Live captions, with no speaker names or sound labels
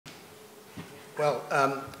Well,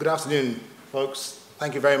 good afternoon, folks.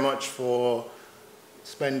 Thank you very much for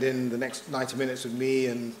spending the next 90 minutes with me,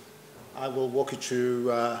 and I will walk you through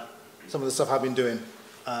some of the stuff I've been doing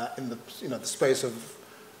in the space of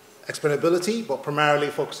explainability, but primarily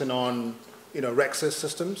focusing on RecSys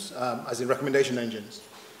systems, as in recommendation engines.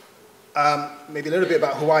 Maybe a little bit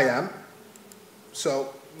about who I am.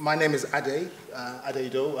 So my name is Idowu.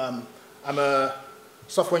 I'm a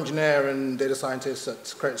software engineer and data scientist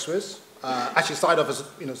at Credit Suisse. Actually started off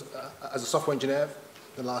as a software engineer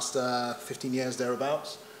the last 15 years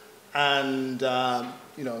thereabouts, and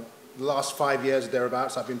the last 5 years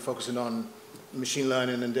thereabouts I've been focusing on machine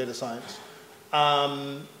learning and data science.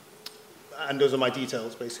 And those are my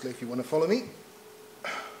details, basically, if you want to follow me.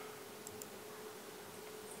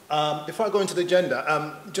 Before I go into the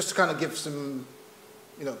agenda, just to kind of give some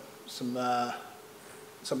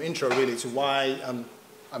intro really to why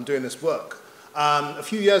I'm doing this work. A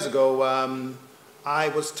few years ago, I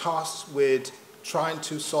was tasked with trying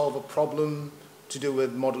to solve a problem to do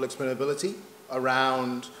with model explainability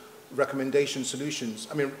around recommendation solutions.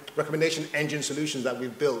 I mean, recommendation engine solutions that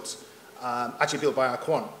we've built, actually built by our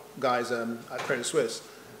quant guys at Credit Suisse.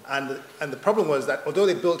 And the problem was that although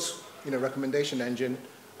they built recommendation engine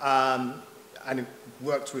and it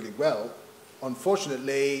worked really well,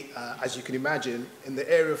 unfortunately, as you can imagine, in the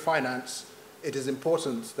area of finance, it is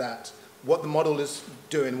important that what the model is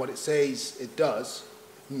doing, what it says it does,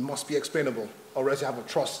 must be explainable, or else you have a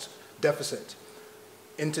trust deficit.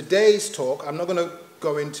 In today's talk, I'm not going to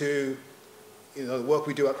go into the work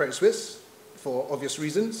we do at Credit Suisse for obvious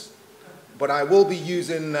reasons, but I will be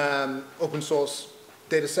using open source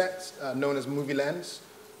data sets known as Movie Lens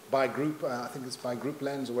by Group, I think it's by Group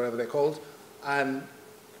Lens or whatever they're called, and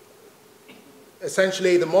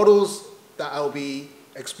essentially the models that I'll be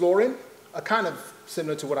exploring are kind of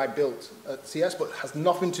similar to what I built at CS, but has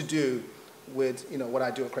nothing to do with what I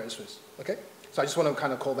do at Credit Suisse. Okay, so I just want to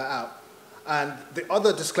kind of call that out. And the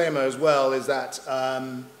other disclaimer as well is that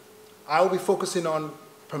I will be focusing on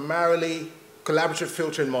primarily collaborative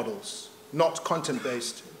filtering models, not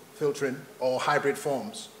content-based filtering or hybrid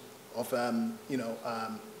forms of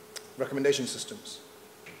recommendation systems.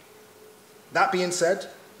 That being said,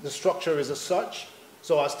 the structure is as such.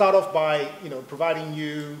 So I'll start off by providing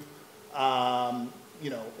you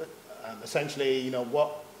essentially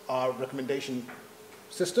what are recommendation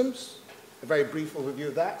systems, a very brief overview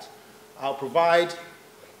of that. I'll provide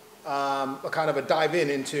a kind of a dive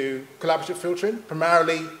into collaborative filtering,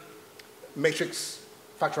 primarily matrix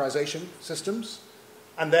factorization systems.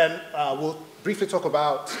 And then we'll briefly talk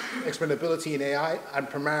about explainability in AI and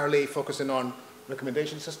primarily focusing on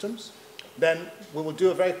recommendation systems. Then we will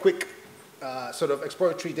do a very quick sort of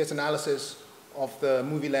exploratory data analysis of the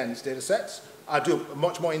Movie Lens data sets. I'll do a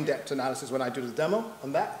much more in-depth analysis when I do the demo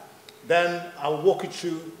on that. Then I'll walk you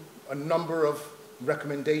through a number of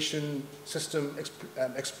recommendation system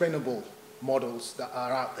explainable models that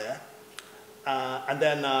are out there. And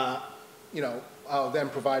then, I'll then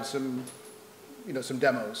provide some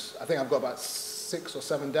demos. I think I've got about 6 or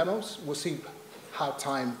 7 demos. We'll see how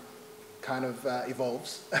time kind of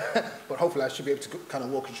evolves. But hopefully I should be able to kind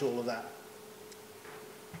of walk you through all of that.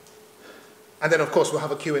 And then, of course, we'll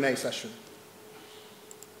have a Q&A session.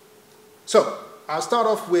 So I'll start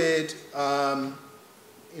off with,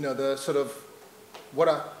 the sort of what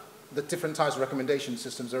are the different types of recommendation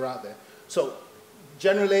systems that are out there. So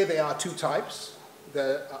generally, there are 2 types.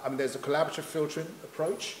 There's a collaborative filtering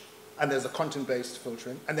approach, and there's a content-based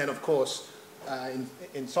filtering. And then, of course,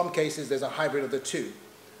 in some cases, there's a hybrid of the 2.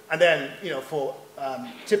 And then,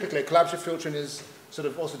 typically, collaborative filtering is sort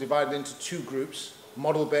of also divided into 2 groups,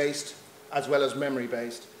 model-based as well as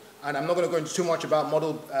memory-based. And I'm not going to go into too much about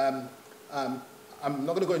model, I'm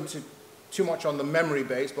not going to go into too much on the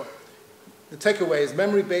memory-based, but the takeaway is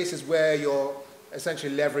memory-based is where you're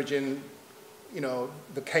essentially leveraging,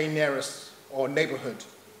 the k-nearest or neighborhood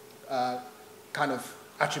kind of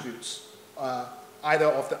attributes, either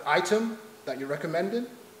of the item that you're recommending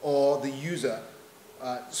or the user.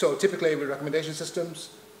 So typically with recommendation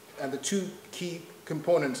systems, and the 2 key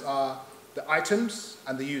components are the items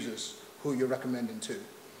and the users who you're recommending to.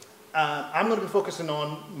 I'm going to be focusing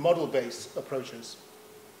on model-based approaches.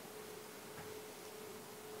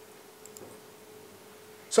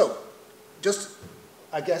 So,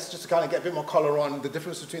 I guess just to kind of get a bit more color on the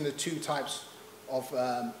difference between the 2 types of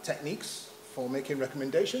techniques for making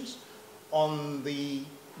recommendations. On the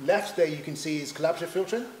left there you can see is collaborative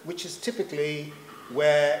filtering, which is typically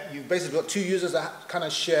where you've basically got 2 users that kind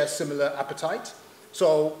of share similar appetite.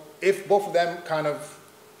 So if both of them kind of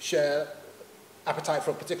share appetite for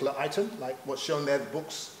a particular item, like what's shown there, the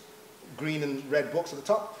books, green and red books at the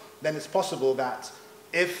top, then it's possible that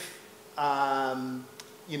if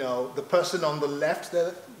you know, the person on the left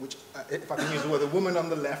there, which, if I can use the word, the woman on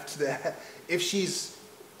the left there, if she's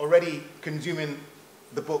already consuming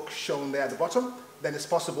the book shown there at the bottom, then it's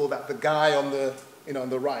possible that the guy on the, you know, on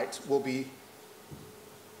the right will be,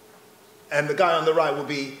 and the guy on the right will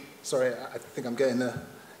be, sorry, I think I'm getting the,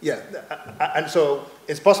 yeah, and so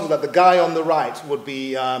it's possible that the guy on the right would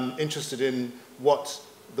be interested in what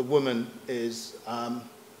the woman is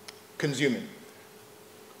consuming.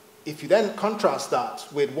 If you then contrast that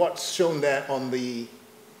with what's shown there on the,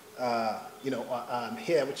 you know,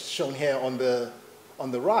 here, which is shown here on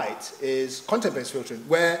the right, is content-based filtering,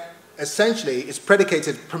 where essentially it's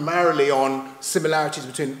predicated primarily on similarities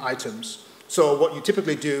between items. So what you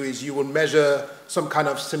typically do is you will measure some kind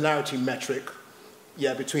of similarity metric,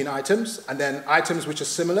 yeah, between items, and then items which are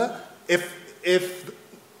similar. If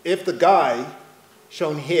the guy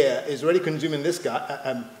shown here is already consuming this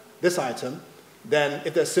guy, this item, then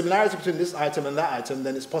if there's similarity between this item and that item,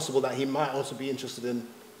 then it's possible that he might also be interested in,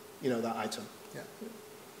 you know, that item. Yeah.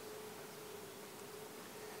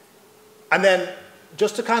 And then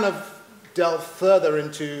just to kind of delve further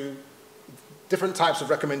into different types of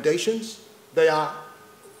recommendations, there are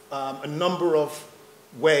a number of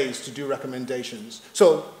ways to do recommendations.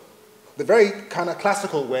 So the very kind of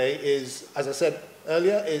classical way is, as I said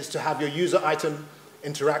earlier, is to have your user item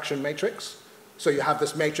interaction matrix. So you have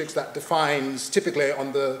this matrix that defines, typically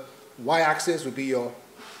on the y-axis would be your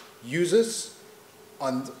users,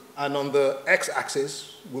 and on the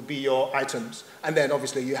x-axis would be your items. And then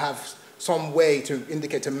obviously you have some way to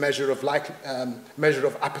indicate a measure of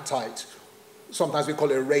appetite. Sometimes we call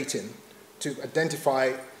it a rating, to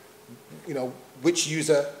identify, you know, which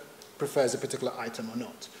user prefers a particular item or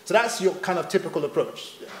not. So that's your kind of typical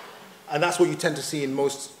approach. And that's what you tend to see in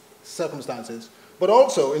most circumstances. But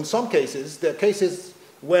also, in some cases, there are cases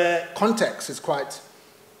where context is quite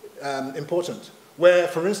important. Where,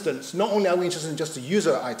 for instance, not only are we interested in just the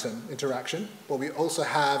user item interaction, but we also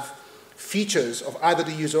have features of either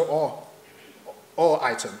the user or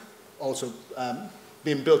item also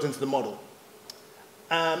being built into the model.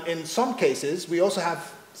 In some cases, we also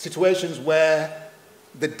have situations where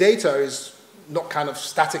the data is not kind of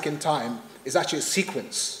static in time, it's actually a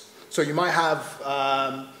sequence. So you might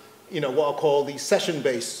have you know, what are called the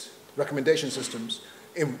session-based recommendation systems,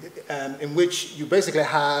 in which you basically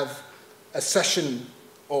have a session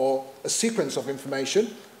or a sequence of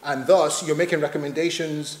information, and thus you're making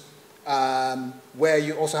recommendations where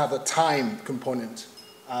you also have a time component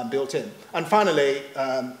built in. And finally,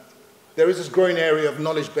 there is this growing area of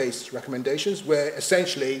knowledge-based recommendations, where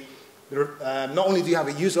essentially, not only do you have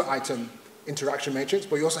a user item interaction matrix,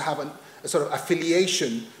 but you also have a sort of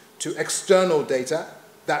affiliation to external data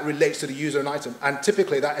that relates to the user and item. And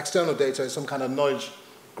typically, that external data is some kind of knowledge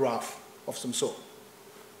graph of some sort.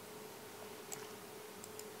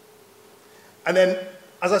 And then,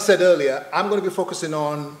 as I said earlier, I'm going to be focusing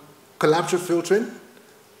on collaborative filtering.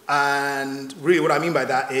 And really what I mean by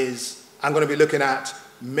that is I'm going to be looking at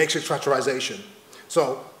matrix factorization.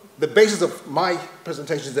 So the basis of my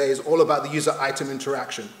presentation today is all about the user item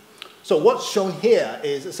interaction. So what's shown here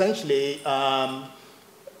is essentially,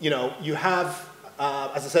 you know, you have,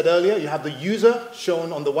 as I said earlier, you have the user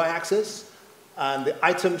shown on the y-axis and the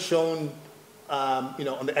item shown, you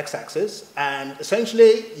know, on the x-axis. And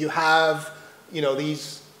essentially, you have, you know,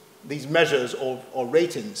 these measures or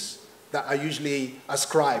ratings that are usually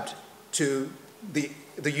ascribed to the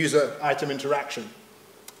user item interaction.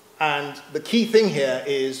 And the key thing here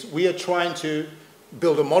is we are trying to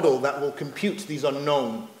build a model that will compute these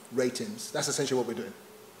unknown ratings. That's essentially what we're doing.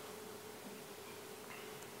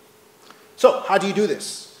 So how do you do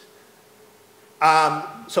this?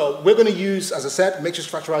 So we're going to use, as I said, matrix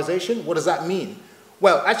factorization. What does that mean?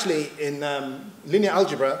 Well, actually, in linear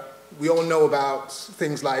algebra, we all know about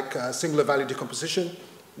things like singular value decomposition,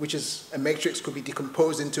 which is a matrix could be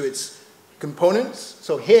decomposed into its components.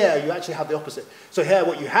 So here, you actually have the opposite. So here,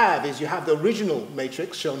 what you have is you have the original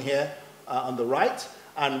matrix shown here on the right.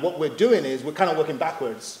 And what we're doing is we're kind of working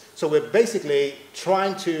backwards. So we're basically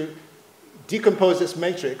trying to decompose this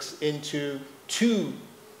matrix into two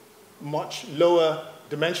much lower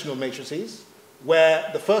dimensional matrices, where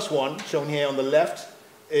the first one, shown here on the left,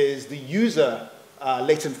 is the user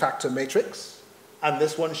latent factor matrix, and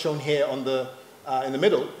this one shown here on the, in the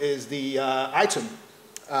middle is the item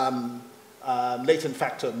latent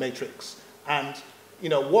factor matrix. And you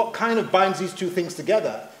know, what kind of binds these two things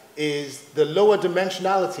together is the lower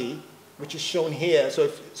dimensionality, which is shown here. So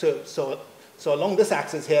along this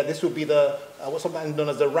axis here, this would be the what's sometimes known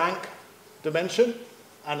as the rank dimension,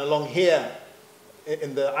 and along here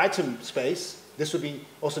in the item space, This would be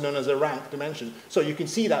also known as a rank dimension. So you can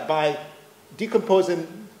see that by decomposing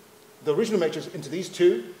the original matrix into these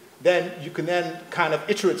two, then you can then kind of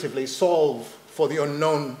iteratively solve for the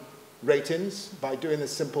unknown ratings by doing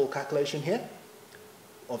this simple calculation here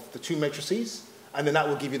of the two matrices, and then that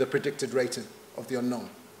will give you the predicted rating of the unknown.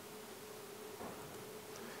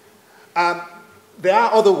 There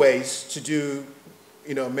are other ways to do,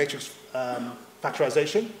 matrix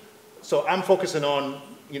factorization. So I'm focusing on,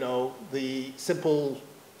 the simple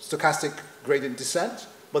stochastic gradient descent,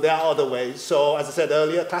 but there are other ways. So as I said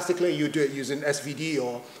earlier, classically you do it using SVD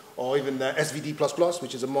or even SVD++,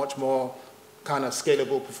 which is a much more kind of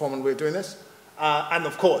scalable, performant way of doing this. And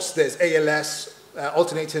of course, there's ALS,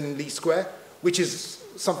 alternating least square, which is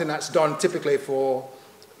something that's done typically for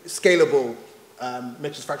scalable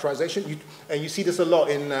matrix factorization. And you see this a lot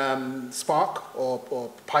in Spark or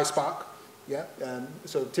PySpark. Yeah?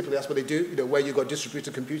 So typically that's what they do, where you've got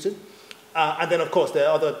distributed computing. And then, of course, there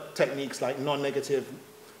are other techniques like non-negative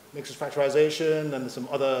matrix factorization and some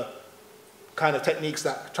other kind of techniques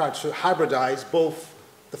that try to hybridize both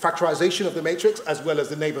the factorization of the matrix as well as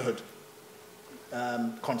the neighborhood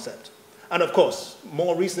concept. And of course,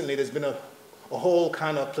 more recently, there's been a whole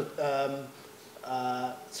kind of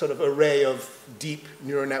sort of array of deep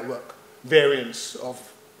neural network variants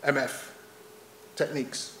of MF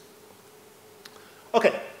techniques.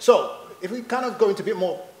 Okay, so if we kind of go into a bit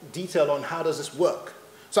more detail on how does this work.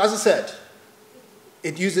 So as I said,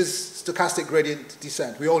 it uses stochastic gradient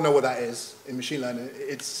descent. We all know what that is in machine learning.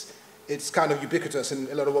 It's kind of ubiquitous in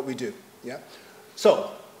a lot of what we do. Yeah?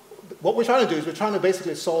 So what we're trying to do is we're trying to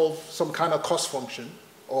basically solve some kind of cost function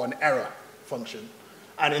or an error function.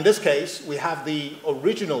 And in this case, we have the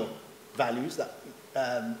original values, that,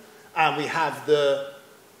 and we have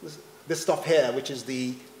this stuff here, which is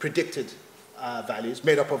the predicted values,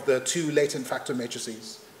 made up of the two latent factor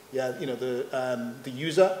matrices. Yeah, the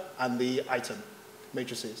user and the item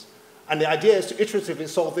matrices. And the idea is to iteratively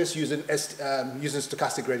solve this using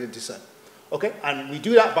stochastic gradient descent. Okay, and we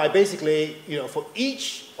do that by basically, for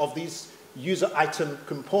each of these user item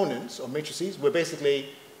components or matrices, we're basically,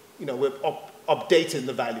 we're updating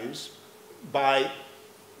the values by,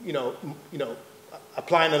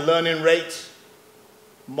 applying a learning rate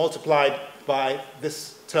multiplied by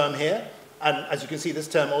this term here. And as you can see, this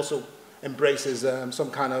term also embraces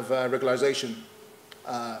some kind of regularization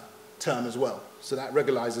term as well. So that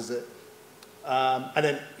regularizes it. And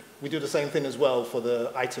then we do the same thing as well for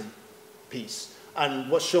the item piece. And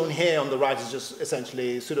what's shown here on the right is just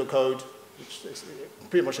essentially pseudocode, which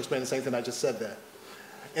pretty much explains the same thing I just said there.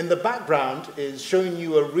 In the background is showing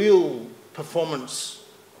you a real performance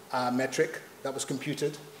metric that was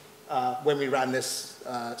computed when we ran this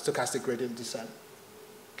stochastic gradient descent.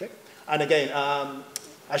 Okay? And again,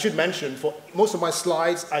 I should mention, for most of my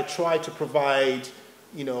slides, I try to provide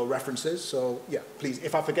references. So yeah, please,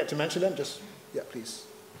 if I forget to mention them, just, please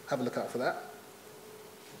have a look out for that.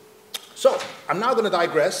 So I'm now going to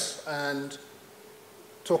digress and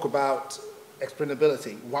talk about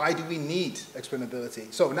explainability. Why do we need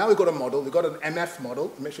explainability? So now we've got a model. We've got an MF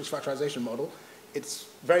model, a matrix factorization model. It's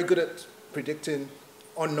very good at predicting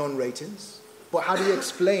unknown ratings. But how do you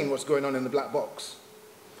explain what's going on in the black box?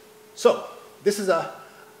 So this is a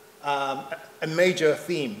major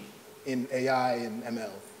theme in AI and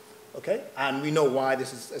ML. Okay? And we know why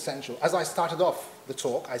this is essential. As I started off the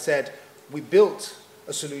talk, I said we built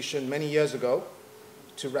a solution many years ago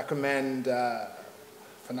to recommend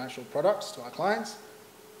financial products to our clients.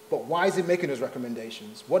 But why is it making those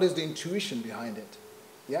recommendations? What is the intuition behind it?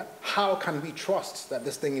 Yeah? How can we trust that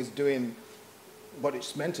this thing is doing what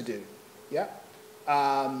it's meant to do? Yeah?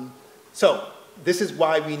 So this is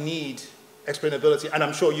why we need explainability. And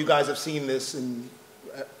I'm sure you guys have seen this in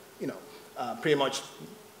pretty much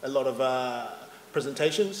a lot of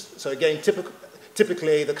presentations. So again,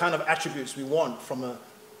 typically the kind of attributes we want from a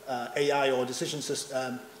AI or decision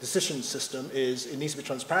system is it needs to be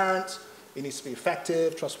transparent, it needs to be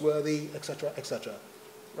effective, trustworthy, etc., etc.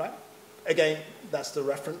 Right? Again, that's the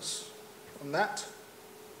reference on that.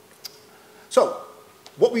 So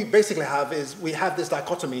what we basically have is we have this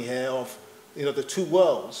dichotomy here of the two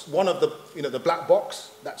worlds. One of the black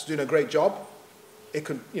box that's doing a great job. It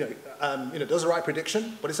can does the right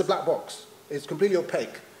prediction, but it's a black box. It's completely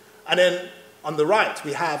opaque. And then on the right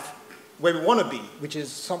we have where we want to be, which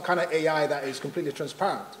is some kind of AI that is completely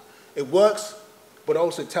transparent. It works, but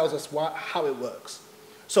also it tells us how it works.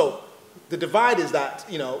 So the divide is that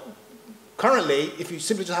currently, if you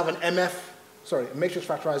simply just have a matrix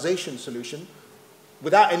factorization solution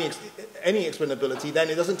without any explainability, then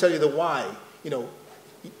it doesn't tell you the why.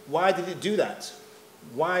 Why did it do that?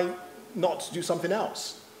 Why not do something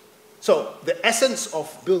else? So the essence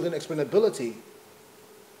of building explainability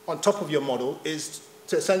on top of your model is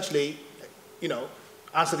to essentially,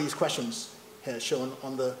 answer these questions here shown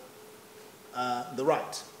on the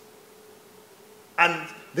right. And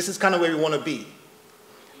this is kind of where we want to be.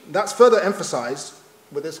 That's further emphasized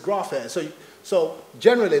with this graph here. So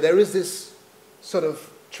generally, there is this sort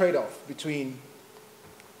of trade-off between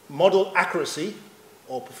model accuracy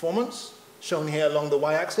or performance, shown here along the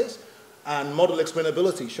y-axis, and model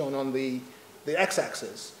explainability, shown on the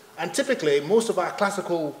x-axis. And typically, most of our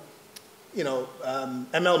classical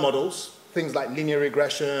ML models, things like linear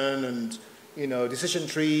regression and decision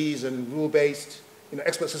trees and rule-based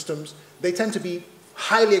expert systems, they tend to be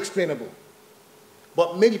highly explainable,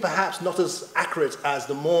 but maybe perhaps not as accurate as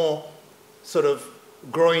the more sort of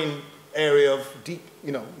growing area of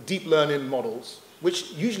deep learning models,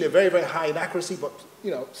 which usually are very, very high in accuracy, but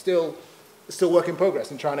still work in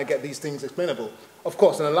progress in trying to get these things explainable. Of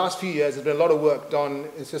course, in the last few years, there's been a lot of work done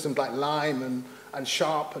in systems like Lime and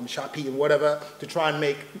Sharp and Sharpie and whatever to try and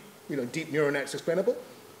make deep neural nets explainable.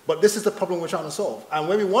 But this is the problem we're trying to solve. And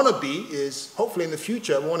where we want to be is, hopefully in the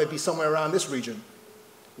future, we want to be somewhere around this region,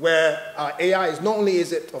 where our AI is not only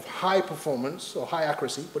is it of high performance or high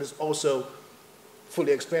accuracy, but it's also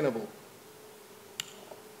fully explainable.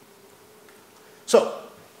 So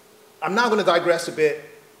I'm now going to digress a bit.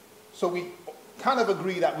 So we kind of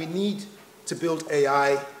agree that we need to build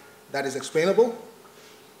AI that is explainable.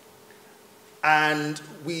 And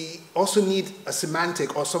we also need a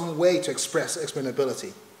semantic or some way to express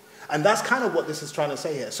explainability. And that's kind of what this is trying to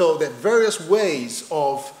say here. So there are various ways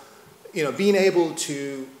of being able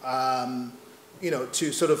to,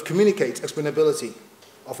 to sort of communicate explainability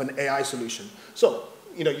of an AI solution. So,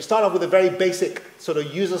 you start off with a very basic sort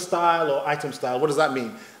of user style or item style. What does that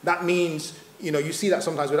mean? That means, you see that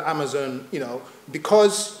sometimes with Amazon,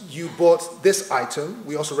 because you bought this item,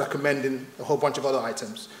 we also recommend a whole bunch of other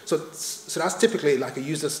items. So that's typically like a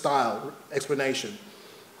user style explanation.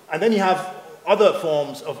 And then you have other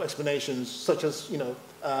forms of explanations, such as,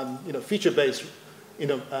 feature-based,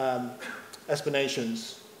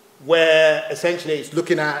 explanations, where essentially it's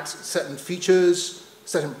looking at certain features,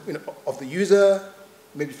 of the user,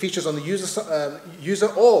 maybe features on the user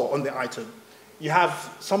or on the item. You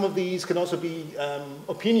have some of these can also be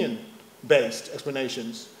opinion-based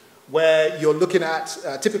explanations, where you're looking at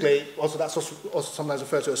typically also that's also sometimes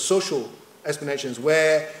referred to as social explanations,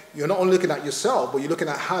 where you're not only looking at yourself, but you're looking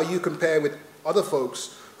at how you compare with other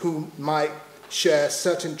folks who might share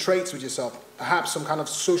certain traits with yourself, perhaps some kind of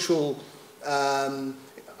social,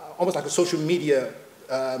 almost like a social media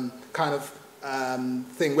kind of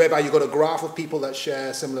thing, whereby you've got a graph of people that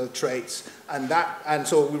share similar traits, and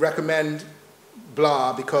so we recommend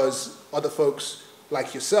blah because other folks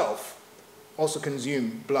like yourself also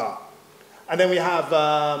consume blah. And then we have,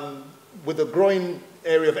 with the growing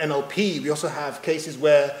area of NLP, we also have cases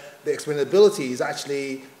where the explainability is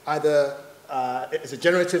actually either it's a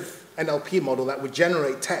generative NLP model that would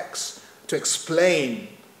generate text to explain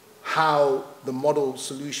how the model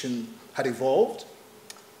solution had evolved.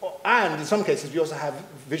 And in some cases, we also have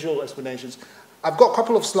visual explanations. I've got a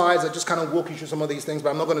couple of slides that just kind of walk you through some of these things, but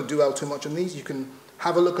I'm not going to dwell too much on these. You can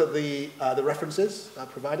have a look at the references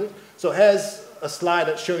provided. So here's a slide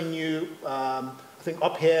that's showing you, I think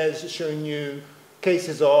up here is showing you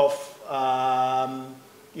cases of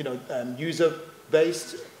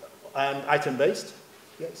user-based and item-based.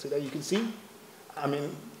 Yeah, so there you can see. I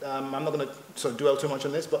mean, I'm not going to sort of dwell too much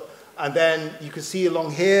on this, and then you can see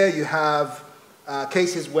along here you have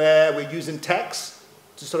cases where we're using text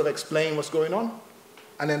to sort of explain what's going on.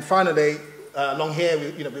 And then finally, along here,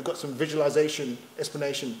 we've got some visualization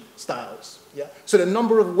explanation styles. Yeah? So the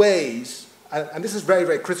number of ways, and this is very,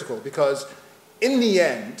 very critical, because in the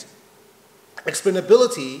end,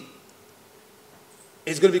 explainability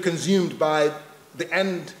is going to be consumed by the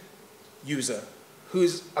end user,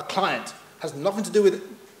 who's a client, has nothing to do with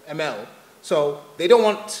ML. So they don't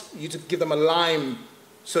want you to give them a Lime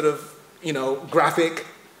sort of, graphic,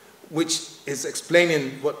 which is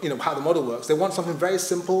explaining what, how the model works. They want something very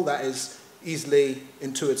simple that is easily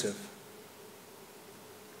intuitive.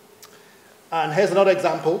 And here's another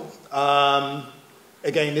example.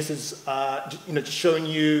 Again, this is just showing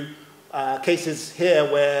you cases here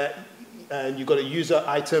where you've got a user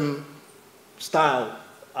item style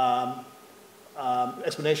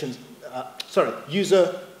explanations.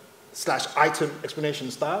 User/item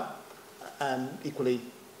explanation style, and equally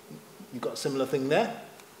you've got a similar thing there.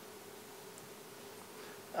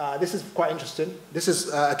 This is quite interesting. This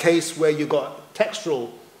is a case where you've got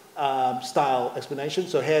textual style explanation.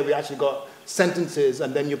 So here we actually got sentences,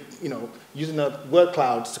 and then you're using the word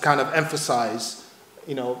clouds to kind of emphasize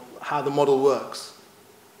how the model works.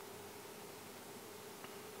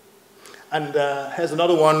 And here's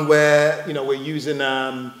another one where we're using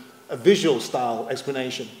a visual style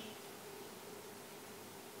explanation.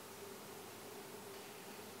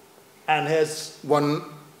 And here's one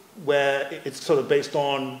where it's sort of based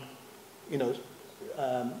on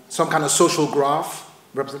some kind of social graph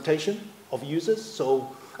representation of users.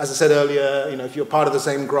 So as I said earlier, if you're part of the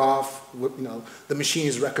same graph, the machine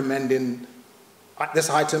is recommending this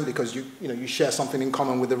item because you share something in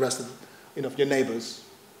common with the rest of your neighbors.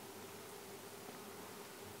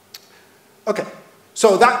 Okay,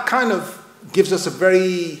 so that kind of gives us a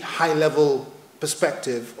very high-level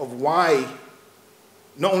perspective of why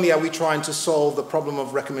not only are we trying to solve the problem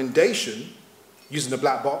of recommendation using the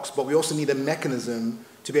black box, but we also need a mechanism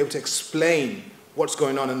to be able to explain what's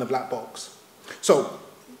going on in the black box. So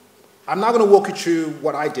I'm now going to walk you through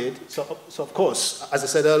what I did. So of course, as I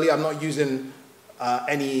said earlier, I'm not using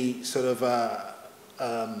any sort of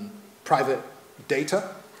private data.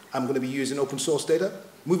 I'm going to be using open source data.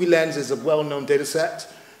 MovieLens is a well-known data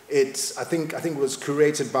set. I think it was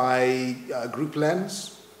created by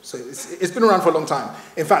GroupLens. So it's been around for a long time.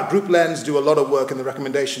 In fact, GroupLens do a lot of work in the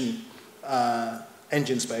recommendation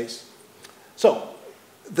engine space. So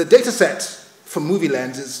the data set for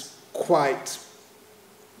MovieLens is quite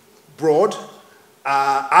broad.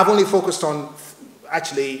 I've only focused on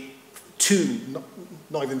actually two,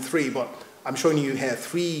 not even three, but I'm showing you here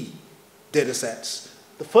 3 data sets.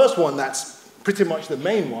 The first one that's pretty much the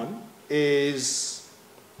main one is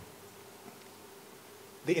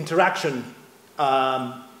the interaction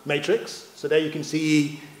matrix. So there you can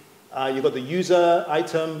see you've got the user,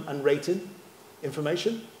 item, and rating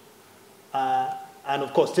information. And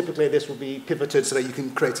of course, typically this will be pivoted so that you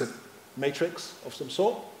can create a matrix of some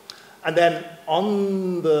sort. And then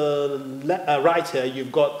on the right here,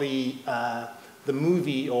 you've got the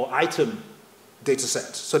movie or item data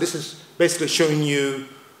set. So this is basically showing you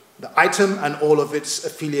the item and all of its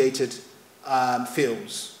affiliated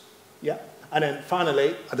fields. Yeah. And then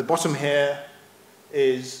finally, at the bottom here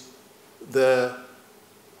is the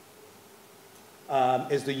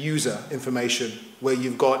user information, where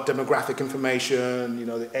you've got demographic information,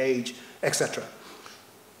 the age, etc.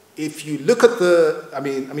 If you look at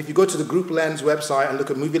if you go to the GroupLens website and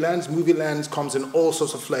look at MovieLens, MovieLens comes in all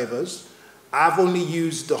sorts of flavors. I've only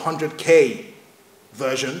used the 100K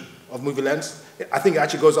version of MovieLens. I think it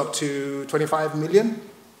actually goes up to 25 million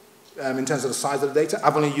in terms of the size of the data.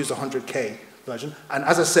 I've only used the 100K version. And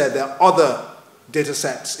as I said, there are other data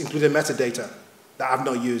sets, including metadata, that I've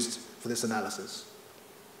not used for this analysis.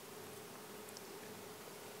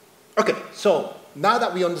 Okay, so now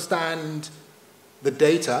that we understand the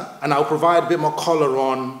data, and I'll provide a bit more color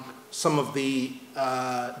on some of the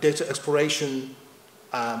data exploration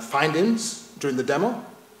findings during the demo.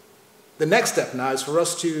 The next step now is for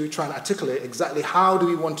us to try and articulate exactly how do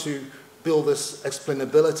we want to build this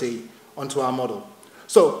explainability onto our model.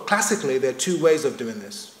 So classically, there are 2 ways of doing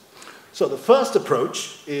this. So the first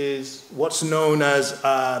approach is what's known as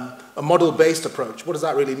a model-based approach. What does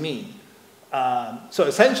that really mean? So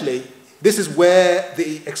essentially, this is where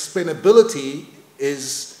the explainability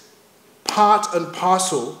is part and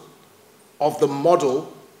parcel of the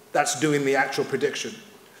model that's doing the actual prediction.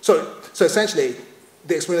 So essentially,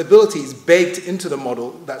 the explainability is baked into the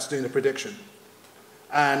model that's doing the prediction.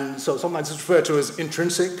 And so sometimes it's referred to as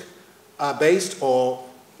intrinsic based, or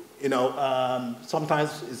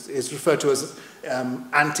sometimes it's referred to as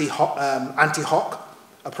anti-hoc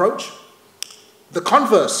approach. The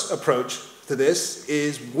converse approach to this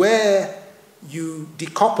is where you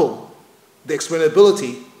decouple the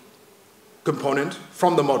explainability component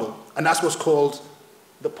from the model, and that's what's called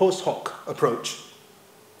the post-hoc approach.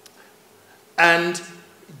 And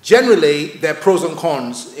generally, there are pros and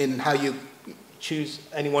cons in how you choose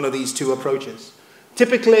any one of these 2 approaches.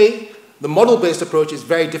 Typically, the model-based approach is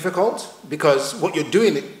very difficult because what you're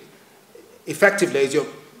doing effectively is you're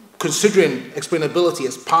considering explainability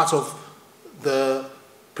as part of the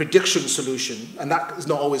prediction solution, and that is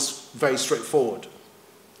not always very straightforward.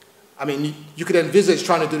 I mean, you could envisage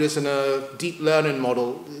trying to do this in a deep learning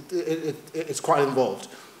model. It's quite involved.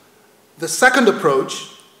 The second approach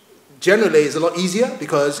generally is a lot easier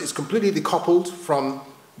because it's completely decoupled from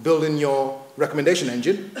building your recommendation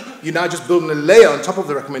engine. You're now just building a layer on top of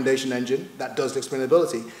the recommendation engine that does the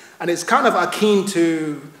explainability. And it's kind of akin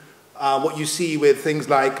to what you see with things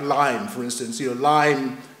like Lime, for instance.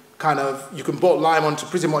 Lime you can bolt Lime onto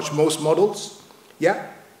pretty much most models, yeah?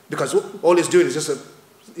 Because all it's doing is just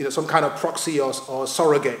some kind of proxy or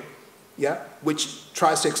surrogate, yeah? Which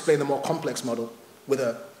tries to explain the more complex model with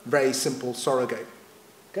a very simple surrogate.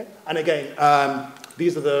 Okay? And again,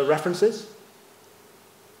 these are the references.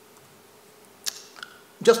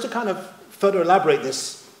 Just to kind of further elaborate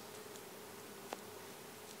this,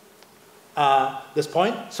 this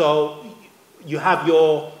point, so you have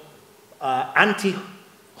your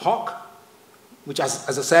anti-hoc, which as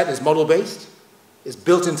I said is model-based, is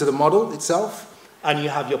built into the model itself, and you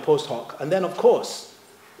have your post-hoc. And then of course,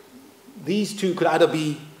 these two could either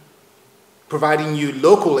be providing you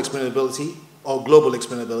local explainability or global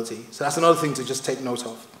explainability. So that's another thing to just take note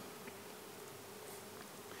of.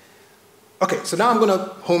 Okay, so now I'm going to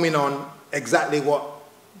home in on exactly what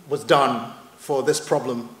was done for this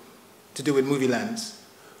problem to do with movie lens.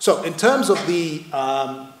 So in terms of the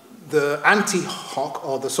anti-hoc,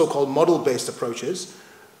 or the so-called model-based approaches,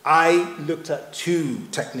 I looked at two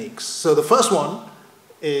techniques. So the first one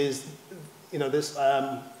is, this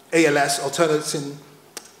ALS,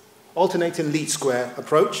 alternating least square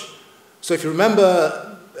approach. So if you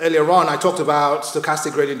remember earlier on, I talked about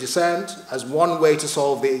stochastic gradient descent as one way to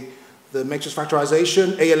solve the matrix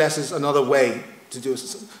factorization. ALS is another way to do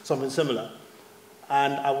something similar.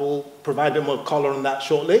 And I will provide a bit more color on that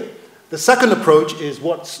shortly. The second approach is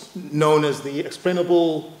what's known as the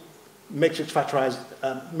explainable matrix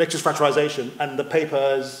factorization, and the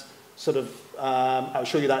papers sort of, I'll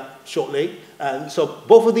show you that shortly. And so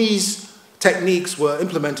both of these techniques were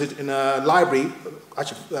implemented in a library,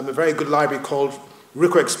 actually a very good library called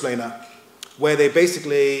Explainer, where they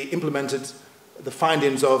basically implemented the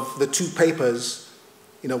findings of the two papers,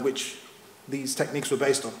 which these techniques were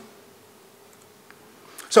based on.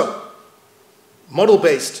 So,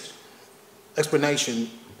 model-based explanation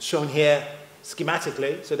shown here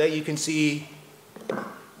schematically. So there you can see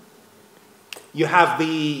you have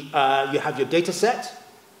your data set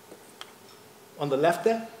on the left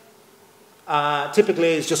there.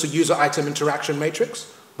 Typically, it's just a user-item interaction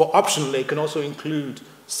matrix, but optionally, it can also include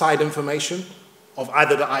side information of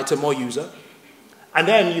either the item or user. And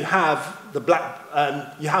then you have the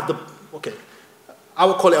I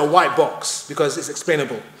would call it a white box because it's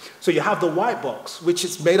explainable. So you have the white box, which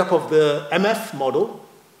is made up of the MF model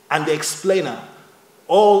and the explainer,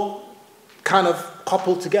 all kind of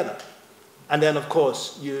coupled together. And then, of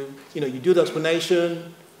course, you do the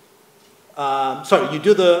explanation.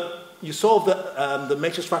 You solve the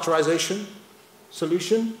matrix factorization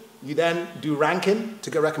solution. You then do ranking to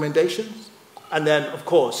get recommendations. And then, of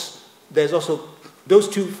course, there's also those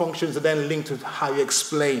two functions are then linked to how you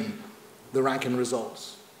explain the ranking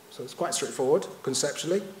results. So it's quite straightforward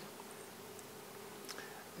conceptually.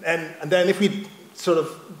 And then if we sort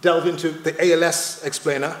of delve into the ALS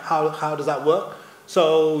explainer, how does that work?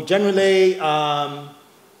 So generally,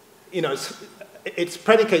 it's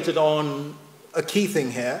predicated on a key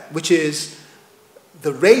thing here, which is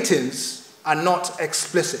the ratings are not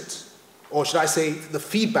explicit, or should I say the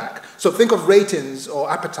feedback. So think of ratings or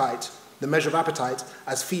appetite, the measure of appetite,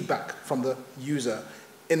 as feedback from the user.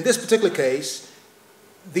 In this particular case,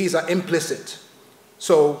 these are implicit.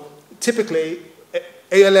 So typically,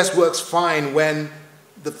 ALS works fine when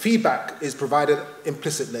the feedback is provided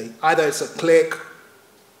implicitly. Either it's a click,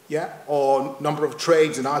 yeah, or number of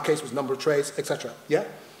trades. In our case, it was number of trades, etc. Yeah,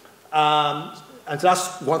 and so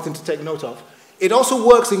that's one thing to take note of. It also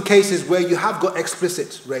works in cases where you have got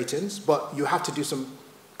explicit ratings, but you have to do some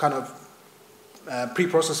kind of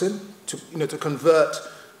pre-processing to convert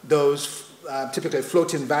those typically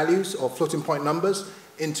floating values or floating point numbers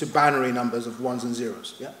into binary numbers of ones and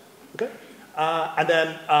zeros. Yeah, okay. And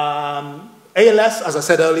then ALS, as I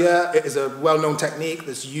said earlier, is a well-known technique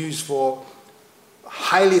that's used for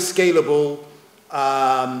highly scalable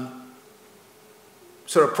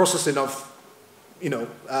sort of processing of,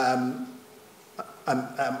 of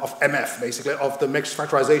MF, basically, of the matrix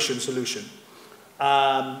factorization solution.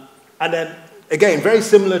 And then, again, very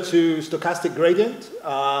similar to stochastic gradient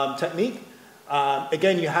technique.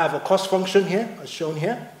 Again, you have a cost function here, as shown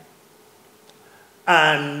here.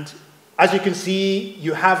 And as you can see,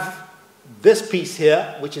 you have this piece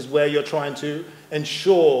here, which is where you're trying to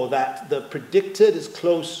ensure that the predicted is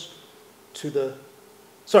close to the,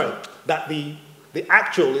 that the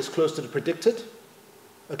actual is close to the predicted,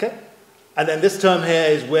 okay? And then this term here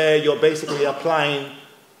is where you're basically applying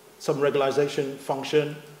some regularization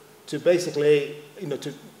function to basically,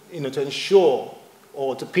 to ensure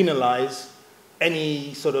or to penalize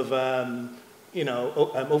any sort of,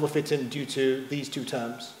 overfitting due to these two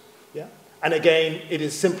terms, yeah? And again, it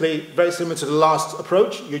is simply very similar to the last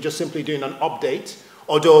approach. You're just simply doing an update,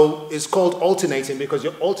 although it's called alternating because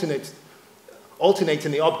you're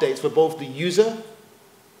alternating the updates for both the user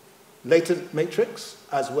latent matrix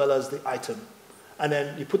as well as the item. And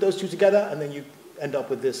then you put those two together, and then you end up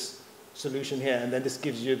with this solution here, and then this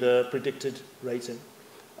gives you the predicted rating.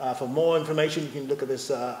 For more information, you can look at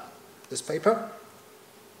this, this paper.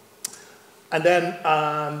 And then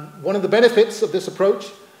one of the benefits of this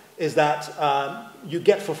approach is that you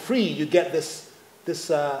get for free, you get this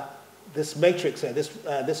matrix here,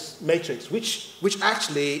 this matrix, which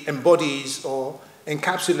actually embodies or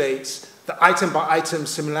encapsulates the item-by-item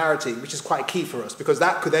similarity, which is quite key for us, because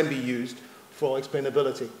that could then be used for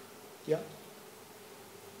explainability. Yeah?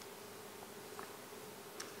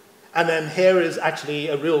 And then here is actually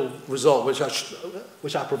a real result,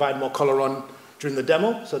 which I'll provide more color on during the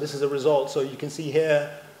demo. So this is a result. So you can see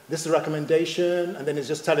here, this is a recommendation, and then it's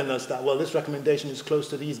just telling us that, well, this recommendation is close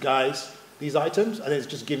to these guys, these items, and it's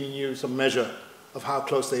just giving you some measure of how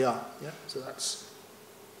close they are. Yeah? So that's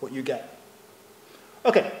what you get.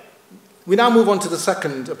 Okay, we now move on to the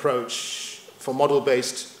second approach for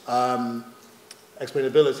model-based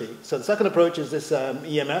explainability. So the second approach is this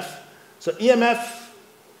EMF. So EMF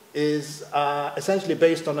is essentially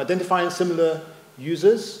based on identifying similar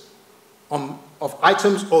users of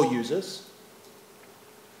items or users.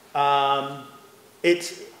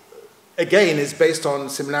 It, again, is based on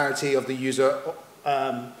similarity of the user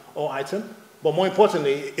or item. But more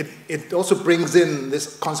importantly, it also brings in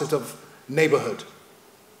this concept of neighborhood.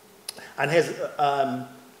 And here's,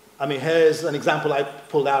 here's an example I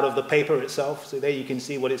pulled out of the paper itself. So there you can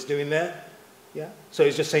see what it's doing there. Yeah? So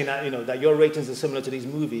it's just saying that, that your ratings are similar to these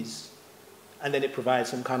movies. And then it provides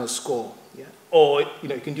some kind of score. Yeah? Or, you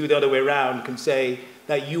can do it the other way around. You can say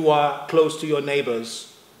that you are close to your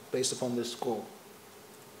neighbors based upon this score.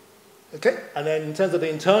 Okay? And then in terms of the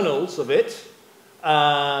internals of it,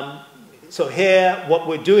 so here what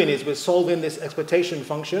we're doing is we're solving this expectation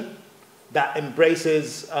function that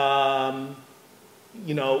embraces,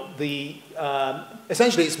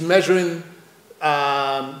 essentially it's measuring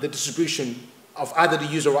the distribution of either the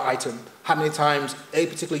user or item. How many times a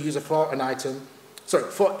particular user for an item,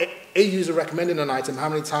 for a user recommending an item, how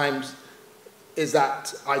many times is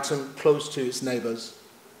that item close to its neighbors?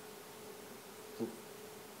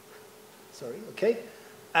 Sorry, okay.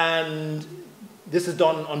 And this is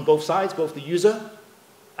done on both sides, both the user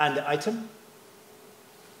and the item.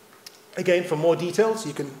 Again, for more details,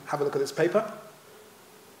 you can have a look at this paper.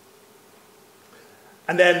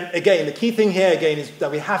 And then, again, the key thing here, again, is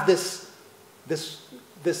that we have this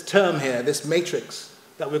term here, this matrix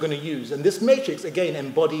that we're going to use. And this matrix, again,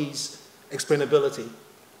 embodies explainability.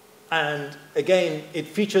 And, again, it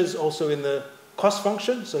features also in the cost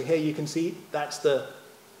function. So here you can see that's the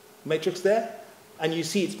matrix there. And you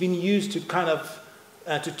see it's been used to kind of,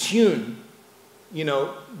 to tune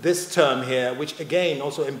this term here, which again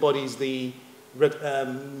also embodies the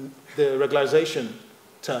regularization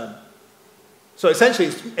term. So essentially,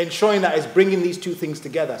 it's ensuring that it's bringing these two things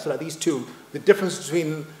together, so that these two, the difference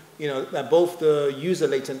between, that both the user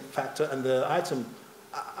latent factor and the item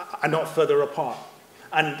are not further apart.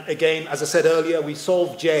 And again, as I said earlier, we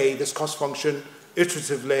solve J, this cost function,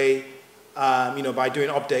 iteratively, by doing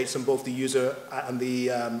updates on both the user and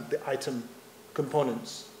the item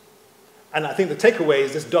components. And I think the takeaway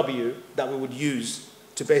is this W that we would use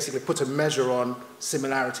to basically put a measure on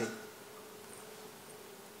similarity.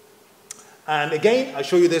 And again, I'll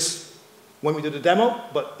show you this when we do the demo,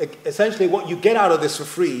 but essentially what you get out of this for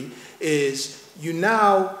free is you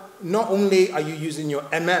now, not only are you using your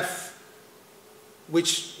MF,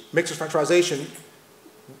 which matrix factorization,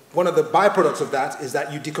 one of the byproducts of that is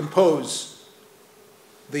that you decompose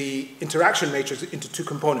the interaction matrix into two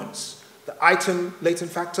components, the item latent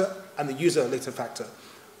factor and the user latent factor.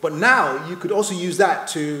 But now you could also use that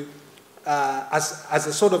to, as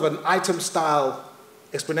a sort of an item style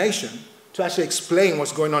explanation to actually explain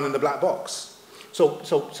what's going on in the black box. So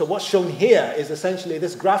what's shown here is essentially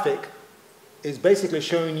this graphic is basically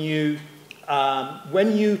showing you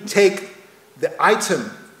when you take the item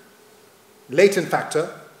latent factor,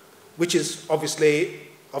 which is obviously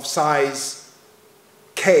of size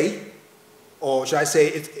k, or should I say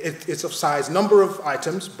it's of size number of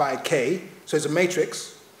items by k, so it's a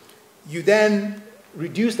matrix. You then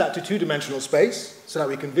reduce that to two-dimensional space so that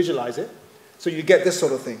we can visualize it. So you get this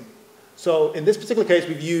sort of thing. So in this particular case,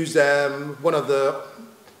 we've used one of the,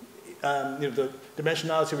 the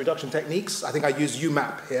dimensionality reduction techniques. I think I used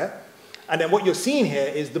UMAP here. And then what you're seeing here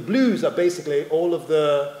is the blues are basically all of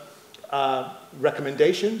the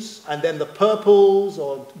recommendations, and then the purples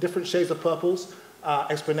or different shades of purples are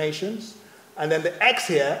explanations. And then the X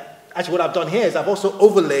here, actually what I've done here is I've also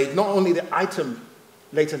overlaid not only the item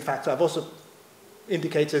latent factor, I've also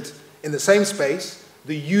indicated in the same space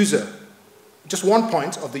the user, just one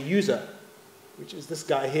point of the user, which is this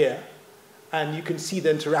guy here, and you can see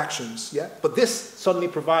the interactions, yeah? But this suddenly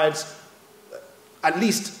provides at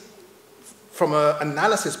least from an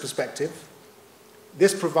analysis perspective,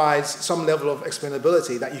 this provides some level of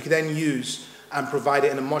explainability that you can then use and provide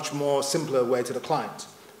it in a much more simpler way to the client,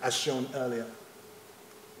 as shown earlier.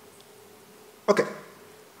 Okay,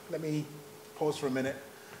 let me pause for a minute.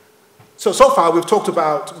 So far we've talked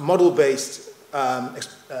about model-based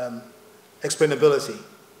explainability.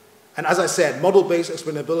 And as I said, model-based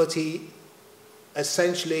explainability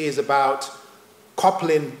essentially is about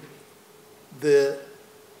coupling the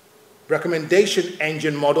recommendation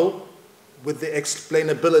engine model with the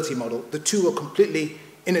explainability model. The two are completely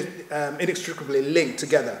inextricably linked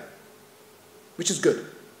together, which is good.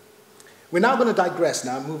 We're now going to digress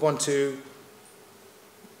now and move on to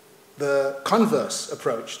the converse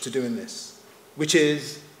approach to doing this, which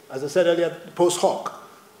is, as I said earlier, post-hoc.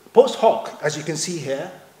 Post-hoc, as you can see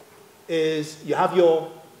here, is you have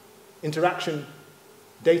your interaction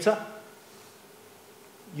data,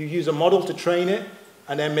 you use a model to train it,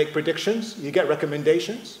 and then make predictions, you get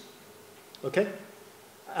recommendations, okay?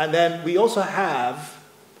 And then we also have,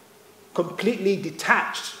 completely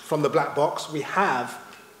detached from the black box, we have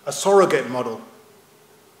a surrogate model,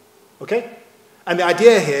 okay? And the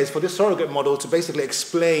idea here is for this surrogate model to basically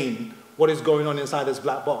explain what is going on inside this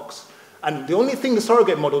black box. And the only thing the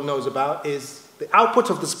surrogate model knows about is the output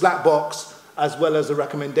of this black box as well as the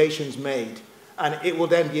recommendations made. And it will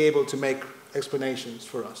then be able to make explanations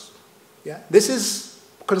for us. Yeah? This is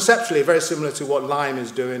conceptually very similar to what Lime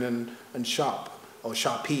is doing and Sharp, or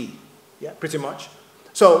Sharpie, yeah, pretty much.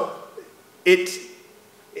 So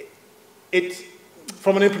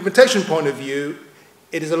from an implementation point of view,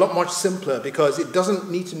 it is a lot much simpler because it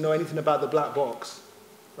doesn't need to know anything about the black box,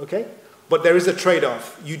 okay? But there is a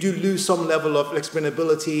trade-off. You do lose some level of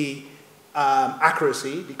explainability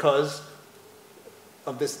accuracy because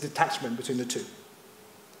of this detachment between the two.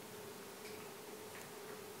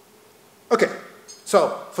 Okay,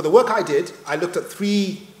 so for the work I did, I looked at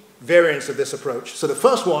 3 variants of this approach. So the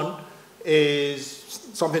first one is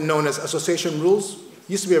something known as association rules. It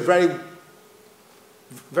used to be a very,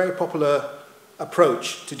 very popular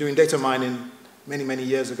approach to doing data mining many, many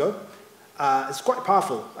years ago. It's quite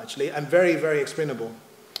powerful, actually, and very, very explainable.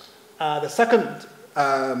 The second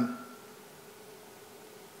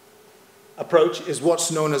approach is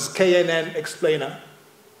what's known as KNN explainer,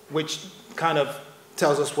 which kind of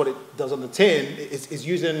tells us what it does on the tin. Is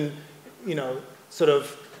using, you know, sort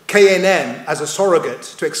of KNN as a surrogate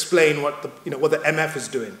to explain what the MF is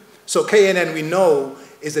doing. So KNN, we know,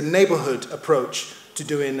 is a neighborhood approach to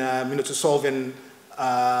doing, to solving,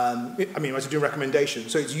 to do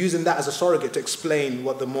recommendations. So it's using that as a surrogate to explain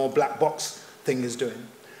what the more black box thing is doing.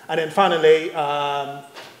 And then finally, I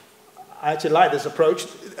actually like this approach.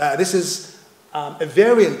 This is a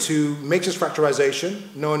variant to matrix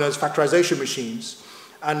factorization, known as factorization machines.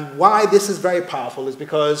 And why this is very powerful is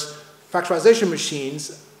because factorization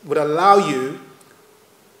machines would allow you,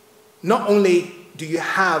 not only do you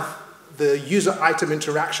have the user item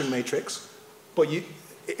interaction matrix, but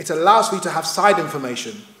it allows for you to have side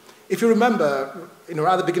information. If you remember,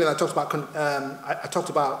 right at the beginning I talked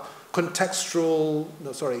about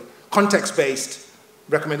context-based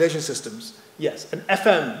recommendation systems. Yes, an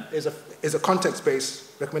FM is a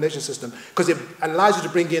context-based recommendation system because it allows you to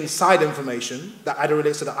bring in side information that either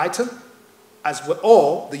relates to the item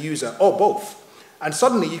or the user, or both. And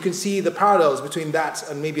suddenly you can see the parallels between that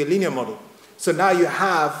and maybe a linear model. So now you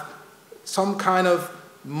have some kind of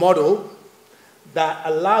model that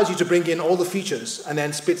allows you to bring in all the features and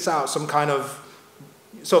then spits out some kind of,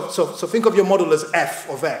 so think of your model as f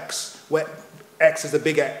of x, where x is the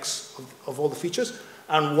big X of all the features,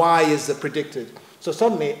 and y is the predicted. So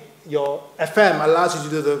suddenly your FM allows you to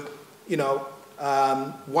do the,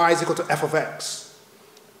 y is equal to f of x.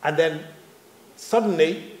 And then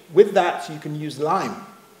suddenly, with that, you can use Lime.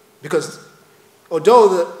 Because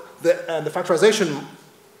although the factorization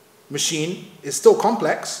machine is still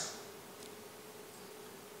complex,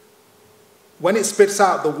 when it spits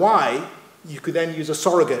out the y, you could then use a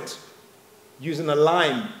surrogate using a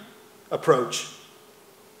Lime approach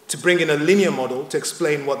to bring in a linear model to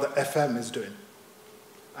explain what the FM is doing.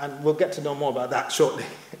 And we'll get to know more about that shortly.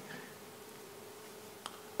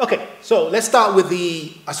 Okay, so let's start with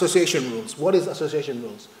the association rules. What is association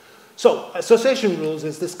rules? So association rules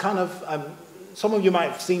is this kind of, some of you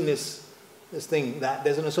might have seen this thing, that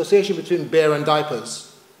there's an association between beer and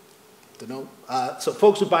diapers. Don't know. So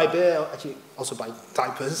folks who buy beer actually also buy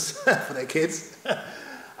diapers for their kids.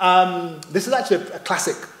 This is actually a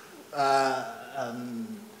classic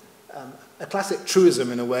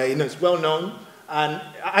truism in a way. It's well known, and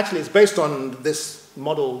actually it's based on this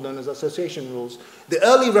model known as association rules. The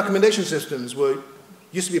early recommendation systems were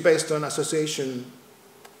used to be based on association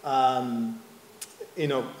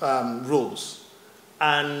rules.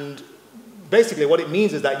 And basically what it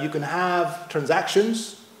means is that you can have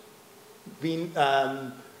transactions being,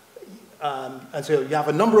 and so you have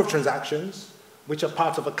a number of transactions which are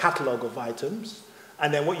part of a catalog of items.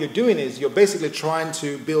 And then what you're doing is you're basically trying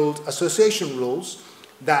to build association rules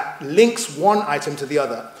that links one item to the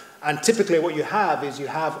other. And typically what you have is you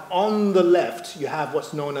have on the left, you have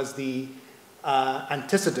what's known as the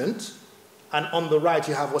antecedent, and on the right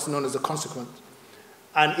you have what's known as the consequent.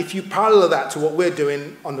 And if you parallel that to what we're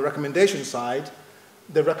doing on the recommendation side,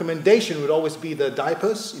 the recommendation would always be the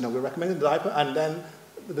diapers. We're recommending the diaper, and then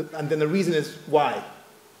the reason is why.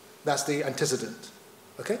 That's the antecedent.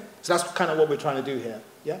 Okay? So that's kind of what we're trying to do here.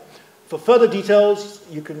 Yeah? For further details,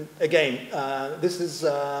 you can, again, this is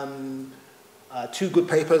 2 good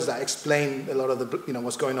papers that explain a lot of the,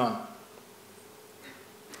 what's going on.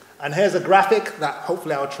 And here's a graphic that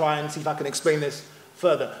hopefully I'll try and see if I can explain this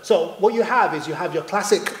further. So what you have is you have your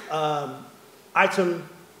classic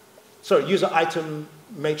user item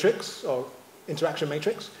matrix or interaction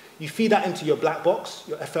matrix. You feed that into your black box,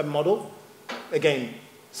 your FM model. Again,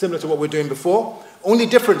 similar to what we're doing before. Only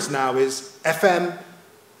difference now is FM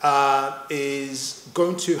is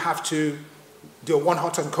going to have to do a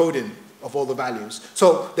one-hot encoding of all the values.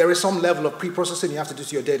 So there is some level of pre-processing you have to do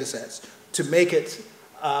to your data sets to make it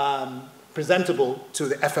presentable to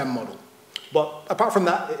the FM model. But apart from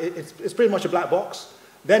that, it's pretty much a black box.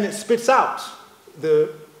 Then it spits out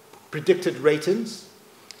the predicted ratings.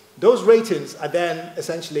 Those ratings are then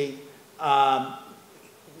essentially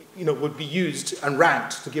would be used and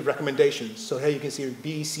ranked to give recommendations. So here you can see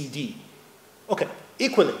B, C, D. Okay,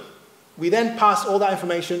 equally, we then pass all that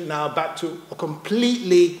information now back to a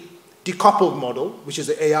completely decoupled model, which is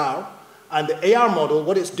the AR. And the AR model,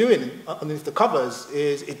 what it's doing underneath the covers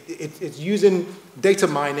is it's using data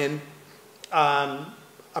mining.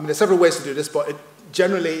 There's several ways to do this, but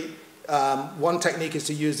generally, one technique is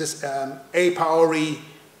to use this a priori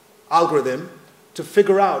algorithm to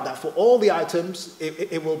figure out that for all the items,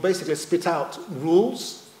 it will basically spit out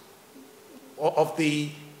rules of the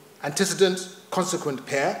antecedent consequent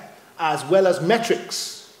pair, as well as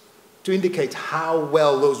metrics to indicate how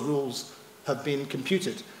well those rules have been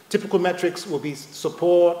computed. Typical metrics will be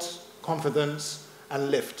support, confidence,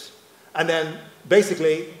 and lift. And then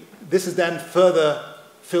basically, this is then further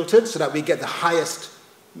filtered so that we get the highest,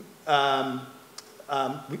 we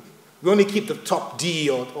only keep the top D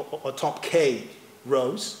or top K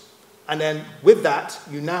rows. And then with that,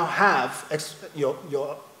 you now have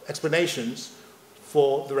your explanations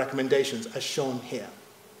for the recommendations as shown here.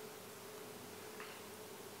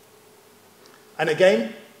 And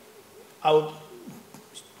again, I'll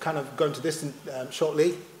kind of go into this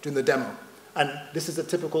shortly during the demo. And this is a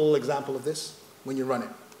typical example of this when you run it.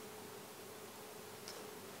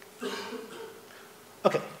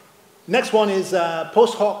 Okay, next one is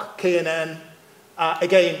post-hoc KNN.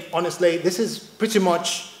 Again, honestly, this is pretty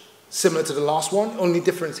much similar to the last one. Only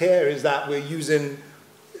difference here is that we're using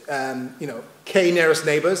K nearest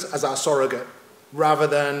neighbors as our surrogate rather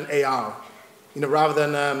than AR, rather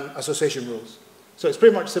than association rules. So it's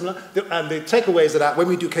pretty much similar. And the takeaways are that when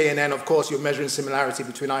we do KNN, of course, you're measuring similarity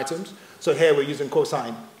between items. So here we're using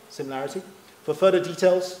cosine similarity. For further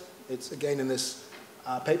details, it's again in this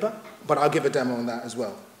paper, but I'll give a demo on that as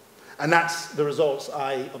well. And that's the results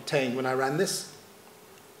I obtained when I ran this.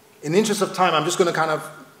 In the interest of time, I'm just going to kind of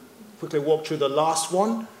quickly walk through the last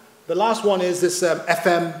one. The last one is this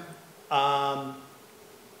FM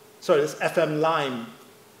Lime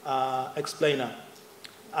explainer.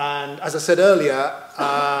 And as I said earlier,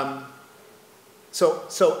 so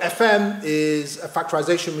FM is a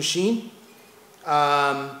factorization machine.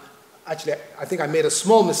 Actually, I think I made a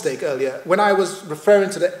small mistake earlier. When I was referring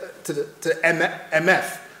to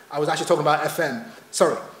MF, I was actually talking about FM.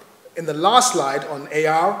 Sorry. In the last slide on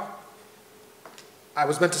AR, I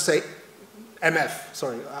was meant to say MF.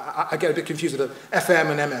 Sorry, I get a bit confused with the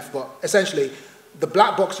FM and MF. But essentially, the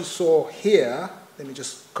black box you saw here, let me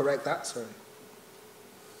just correct that, sorry.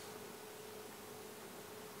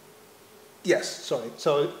 Yes, sorry.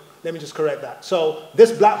 So let me just correct that. So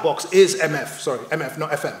this black box is MF, sorry, MF,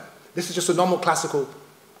 not FM. This is just a normal classic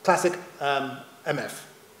MF.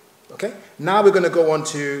 Okay? Now we're going to go on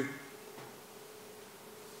to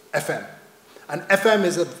FM. And FM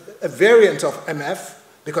is a variant of MF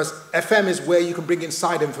because FM is where you can bring in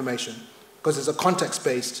side information because it's a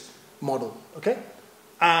context-based model. Okay?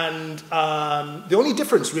 And the only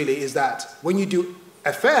difference really is that when you do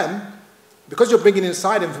FM, because you're bringing in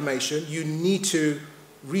side information, you need to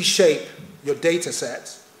reshape your data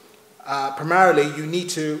set. Primarily, you need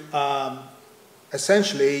to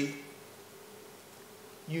essentially,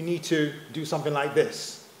 you need to do something like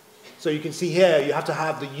this. So you can see here, you have to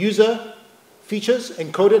have the user features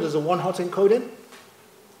encoded as a one-hot encoding.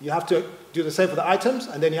 You have to do the same for the items,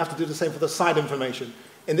 and then you have to do the same for the side information.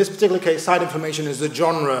 In this particular case, side information is the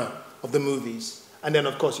genre of the movies. And then,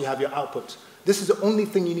 of course, you have your output. This is the only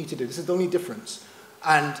thing you need to do. This is the only difference.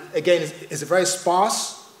 And again, it's a very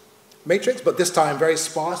sparse matrix, but this time very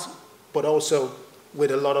sparse, but also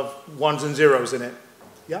with a lot of ones and zeros in it.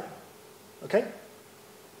 Yeah? Okay?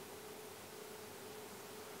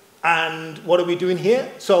 And what are we doing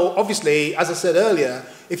here? So obviously, as I said earlier,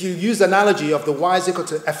 if you use the analogy of the y is equal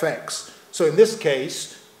to fx, so in this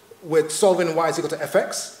case, we're solving y is equal to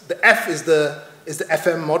fx. The f is the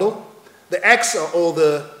FM model. The x are all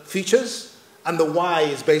the features, and the y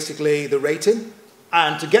is basically the rating.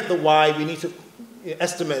 And to get the y, we need to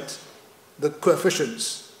estimate the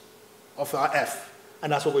coefficients of our f,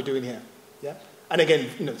 and that's what we're doing here. Yeah. And again,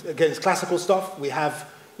 again, it's classical stuff. We have,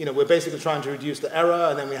 we're basically trying to reduce the error,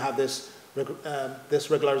 and then we have this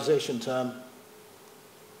regularization term.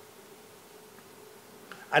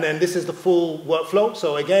 And then this is the full workflow.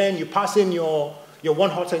 So again, you pass in your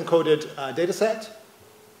one-hot encoded data set.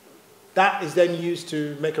 That is then used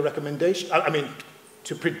to make a recommendation,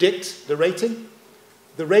 to predict the rating.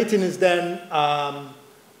 The rating is then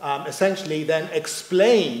essentially then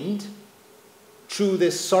explained through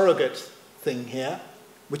this surrogate thing here,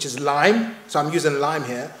 which is Lime. So I'm using Lime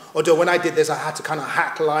here. Although when I did this, I had to kind of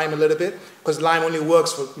hack Lime a little bit, because Lime only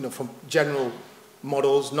works for, for general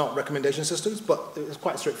models, not recommendation systems, but it's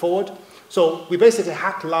quite straightforward. So we basically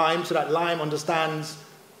hacked Lime so that Lime understands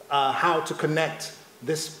how to connect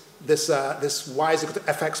this y is equal to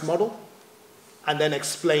fx model and then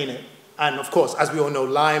explain it. And of course, as we all know,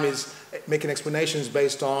 Lime is making explanations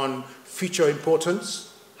based on feature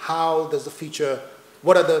importance. How does the feature,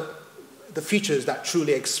 what are the features that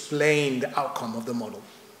truly explain the outcome of the model?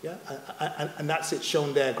 Yeah? And that's it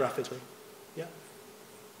shown there graphically. Yeah?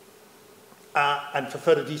 And for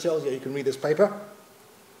further details, yeah, you can read this paper.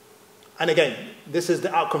 And again, this is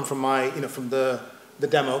the outcome from my, from the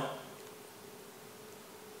demo.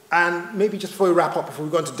 And maybe just before we wrap up, before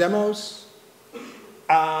we go into demos,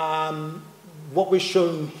 what we're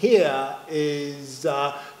showing here is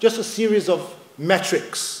just a series of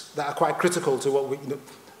metrics that are quite critical to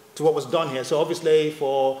what was done here. So obviously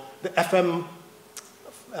for the FM,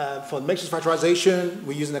 for matrix factorization,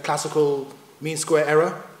 we're using a classical mean square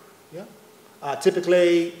error. Yeah.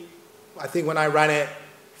 Typically, I think when I ran it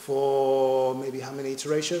for maybe how many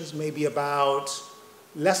iterations? Maybe about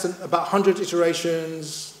about 100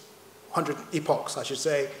 iterations, 100 epochs, I should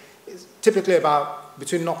say. It's typically about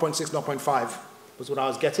between 0.6 and 0.5 was what I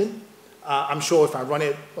was getting. I'm sure if I run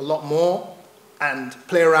it a lot more and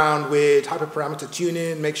play around with hyperparameter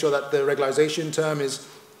tuning, make sure that the regularization term is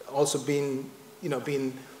also being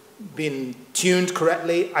tuned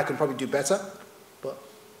correctly, I can probably do better. But,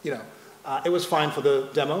 it was fine for the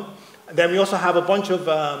demo. And then we also have a bunch of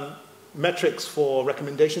metrics for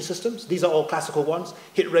recommendation systems. These are all classical ones.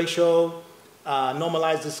 Hit ratio,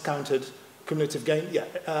 normalized discounted cumulative gain. Yeah,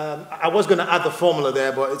 I was going to add the formula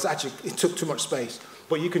there, but it took too much space.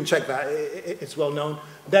 But you can check that. It's well known.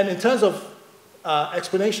 Then in terms of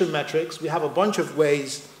explanation metrics, we have a bunch of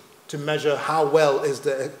ways to measure how well is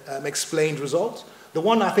the explained result. The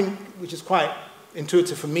one I think which is quite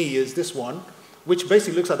intuitive for me is this one, which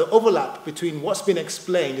basically looks at the overlap between what's been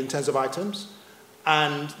explained in terms of items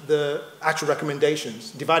and the actual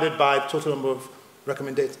recommendations divided by the total number of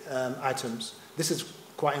recommended items. This is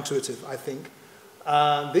quite intuitive, I think.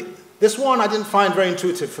 This one I didn't find very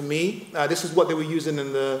intuitive for me. This is what they were using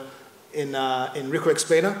in Rico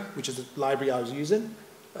Explainer, which is the library I was using.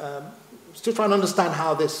 Still trying to understand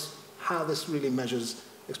how this really measures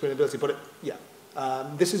explainability, but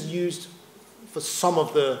this is used for some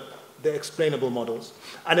of the explainable models.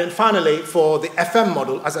 And then finally, for the FM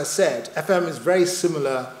model, as I said, FM is very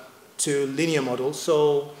similar to linear models.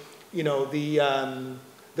 So, what's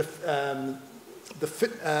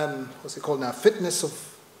it called now?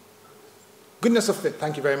 Goodness of fit,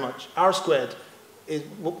 thank you very much. R squared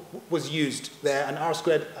was used there, and R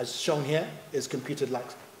squared, as shown here, is computed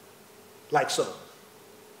like so.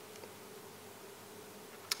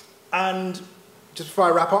 And just before I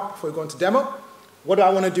wrap up, before we go into demo, what do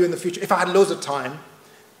I want to do in the future? If I had loads of time,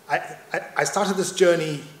 I started this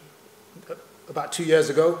journey about 2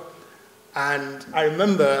 years ago, and I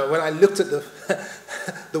remember when I looked at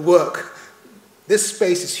the work, this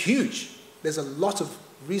space is huge. There's a lot of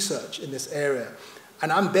research in this area,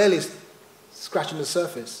 and I'm barely scratching the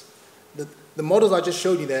surface. The models I just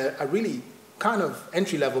showed you there are really kind of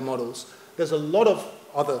entry-level models. There's a lot of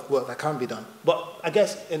other work that can be done. But I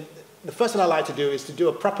guess the first thing I like to do is to do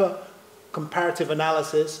a proper comparative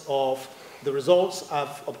analysis of the results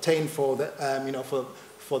I've obtained for the,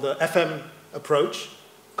 for the FM approach,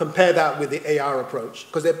 compare that with the AR approach,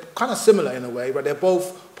 because they're kind of similar in a way, but they're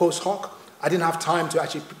both post-hoc. I didn't have time to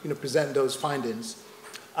actually present those findings.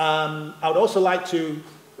 I would also like to,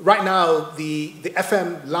 right now, the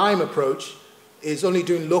FM Lime approach is only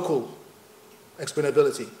doing local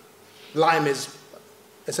explainability. Lime is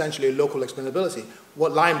essentially local explainability.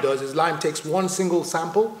 What Lime does is Lime takes one single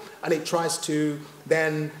sample and it tries to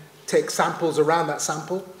then take samples around that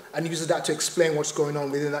sample and uses that to explain what's going on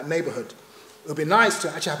within that neighborhood. It would be nice to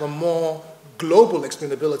actually have a more global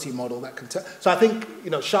explainability model that can so I think,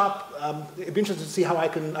 Sharp, it'd be interesting to see how I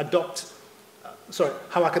can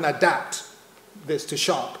how I can adapt this to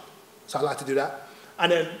Sharp. So I'd like to do that.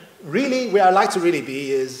 And then really, where I'd like to really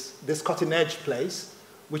be is this cutting edge place,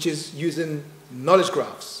 which is using knowledge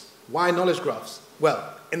graphs. Why knowledge graphs?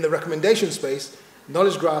 Well, in the recommendation space,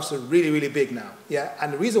 knowledge graphs are really, really big now. Yeah?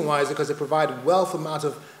 And the reason why is because they provide a wealth amount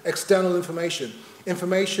of external information.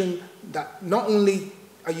 Information that not only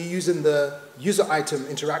are you using the user item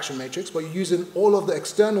interaction matrix, but you're using all of the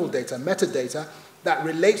external data, metadata, that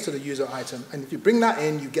relates to the user item. And if you bring that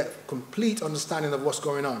in, you get complete understanding of what's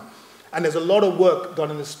going on. And there's a lot of work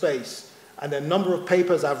done in this space. And the number of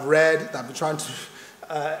papers I've read that I've been trying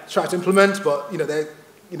to implement, but they're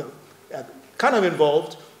kind of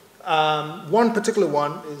involved. One particular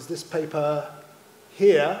one is this paper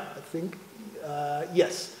here, I think.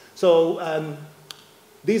 Yes. So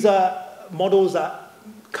these are models that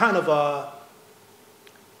kind of are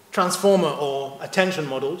transformer or attention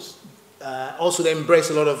models. Also, they embrace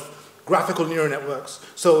a lot of graphical neural networks.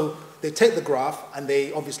 So they take the graph and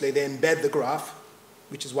they embed the graph,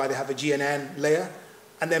 which is why they have a GNN layer.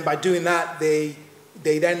 And then by doing that, they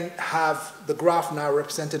then have the graph now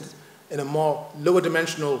represented in a more lower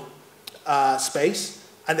dimensional space.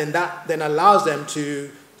 And then that then allows them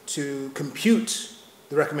to compute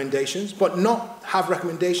the recommendations, but not have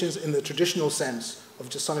recommendations in the traditional sense of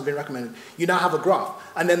just something being recommended. You now have a graph.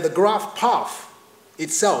 And then the graph path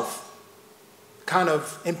itself kind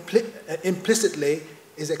of implicitly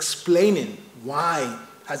is explaining why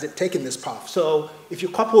has it taken this path. So if you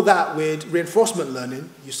couple that with reinforcement learning,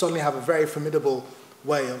 you suddenly have a very formidable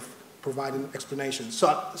way of providing explanations.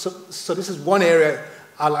 So this is one area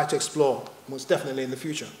I'd like to explore, most definitely in the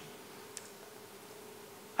future.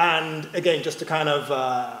 And again, just to kind of,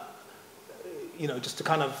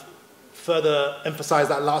 further emphasize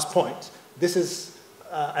that last point, this is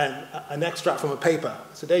an extract from a paper.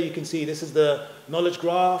 So there you can see this is the knowledge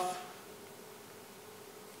graph,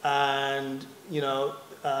 and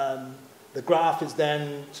the graph is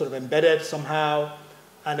then sort of embedded somehow,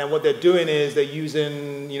 and then what they're doing is they're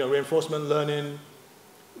using reinforcement learning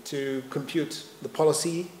to compute the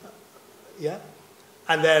policy, yeah,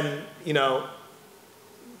 and then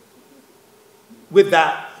with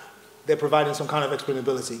that they're providing some kind of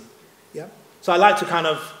explainability, yeah. So I like to kind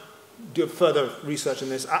of do further research on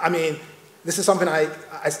this. I mean, this is something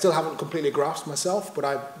I still haven't completely grasped myself, but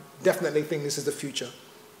I definitely think this is the future.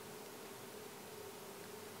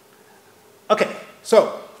 Okay,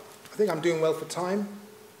 so I think I'm doing well for time.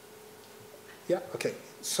 Yeah, okay.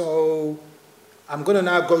 So I'm going to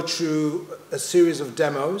now go through a series of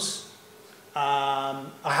demos. I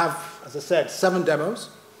have, as I said, 7 demos.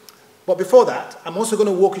 But before that, I'm also going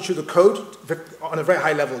to walk you through the code on a very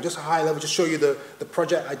high level, just a high level, just show you the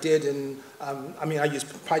project I did. And I use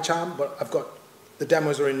PyCharm, but I've got the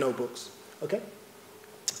demos are in notebooks. Okay?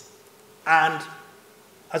 And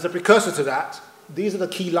as a precursor to that, these are the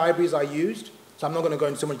key libraries I used. So I'm not going to go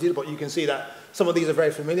into so much detail, but you can see that some of these are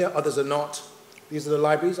very familiar, others are not. These are the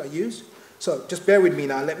libraries I used. So just bear with me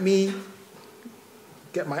now. Let me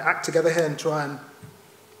get my act together here and try and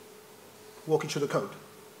walk you through the code.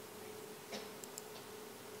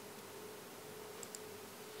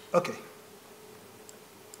 Okay.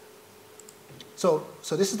 So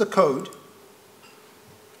this is the code,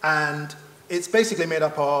 and it's basically made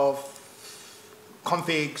up of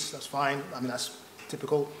configs, that's fine, I mean that's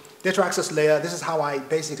typical. Data access layer, this is how I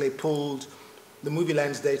basically pulled the movie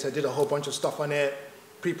lens data, did a whole bunch of stuff on it,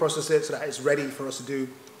 pre-processed it so that it's ready for us to do,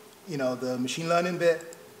 the machine learning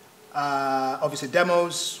bit. Obviously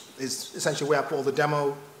demos is essentially where I put all the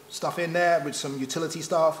demo stuff in there with some utility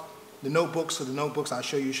stuff. The notebooks, so the notebooks I'll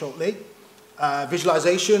show you shortly.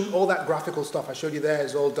 Visualization, all that graphical stuff I showed you there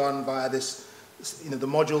is all done via this, the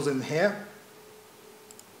modules in here.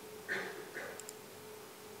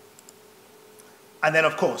 And then,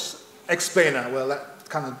 of course, explainer, well, that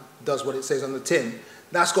kind of does what it says on the tin.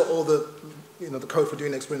 That's got all the the code for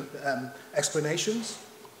doing explanations.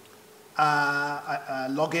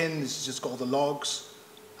 Login is just got all the logs.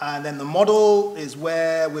 And then the model is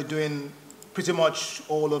where we're doing pretty much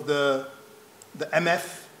all of the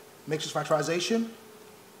MF, matrix factorization,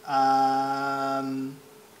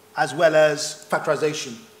 as well as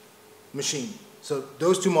factorization machine. So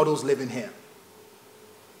those two models live in here.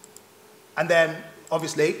 And then,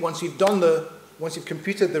 obviously, once you've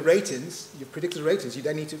computed the ratings, you've predicted the ratings, you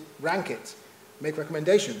then need to rank it, make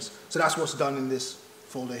recommendations. So that's what's done in this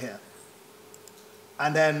folder here.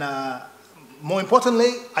 And then, more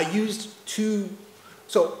importantly, I used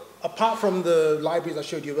so apart from the libraries I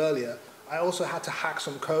showed you earlier, I also had to hack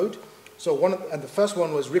some code. So the first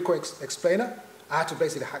one was Rico Explainer. I had to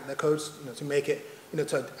basically hack the codes to make it,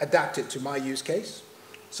 to adapt it to my use case.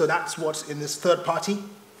 So that's what's in this third-party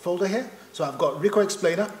folder here. So I've got Rico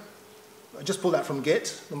Explainer. I just pulled that from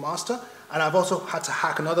Git, the master. And I've also had to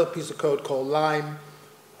hack another piece of code called lime,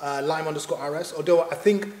 lime_rs. Although I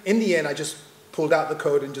think in the end, I just pulled out the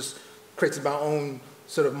code and just created my own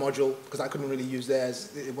sort of module because I couldn't really use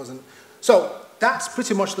theirs. It wasn't. So that's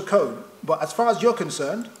pretty much the code. But as far as you're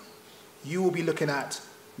concerned, you will be looking at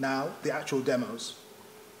now the actual demos.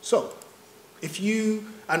 So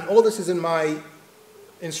and all this is in my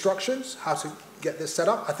instructions, how to get this set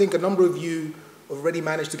up. I think a number of you already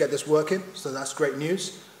managed to get this working, so that's great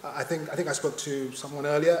news. I think I spoke to someone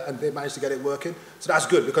earlier and they managed to get it working. So that's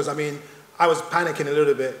good because, I mean, I was panicking a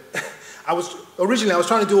little bit. Originally I was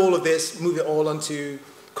trying to do all of this, move it all onto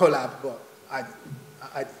Colab, but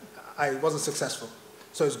I wasn't successful.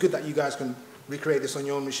 So it's good that you guys can recreate this on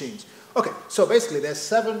your own machines. Okay, so basically there's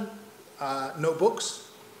 7 notebooks,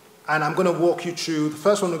 and I'm going to walk you through. The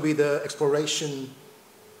first one will be the exploratory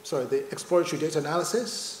data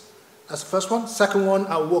analysis. That's the first one. Second one,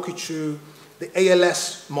 I'll walk you through the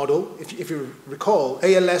ALS model. If you recall,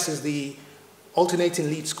 ALS is the alternating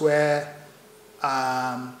least square.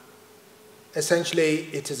 Essentially,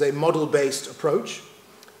 it is a model-based approach.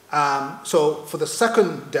 So for the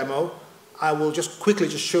second demo, I will just quickly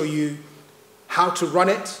show you how to run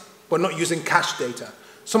it, but not using cached data.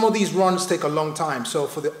 Some of these runs take a long time. So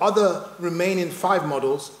for the other remaining 5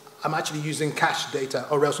 models, I'm actually using cached data,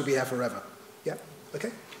 or else we'll be here forever. Yeah,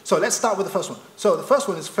 okay? So let's start with the first one. So the first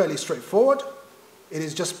one is fairly straightforward. It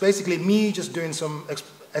is just basically me just doing some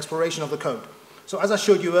exploration of the code. So as I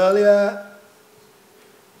showed you earlier,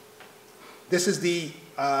 this is the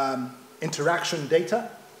interaction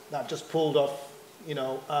data that I've just pulled off,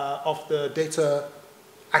 off the data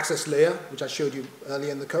access layer, which I showed you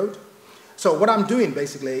earlier in the code. So what I'm doing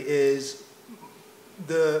basically is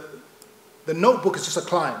the notebook is just a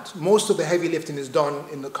client. Most of the heavy lifting is done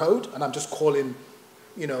in the code, and I'm just calling,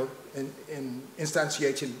 in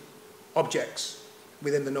instantiating objects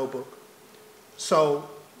within the notebook. So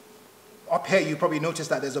up here, you probably noticed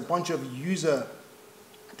that there's a bunch of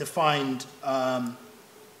user-defined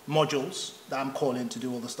modules that I'm calling to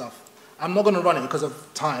do all the stuff. I'm not going to run it because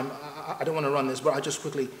of time. I don't want to run this, but I'll just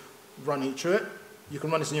quickly run you through it. You can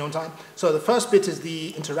run this in your own time. So the first bit is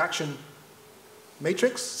the interaction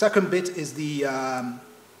matrix. Second bit is the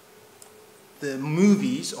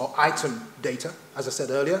movies or item data, as I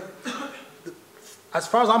said earlier. As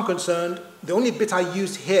far as I'm concerned, the only bit I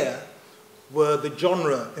used here were the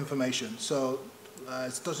genre information. So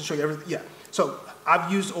it doesn't show you everything. Yeah. So I've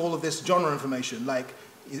used all of this genre information, like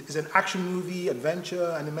is an action movie,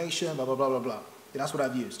 adventure, animation, blah, blah, blah, blah, blah. Yeah, that's what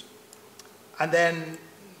I've used. And then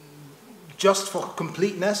just for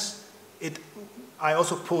completeness, I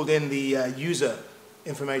also pulled in the user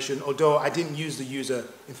information, although I didn't use the user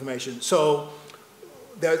information. So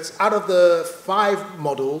there's, out of the 5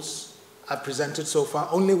 models I've presented so far,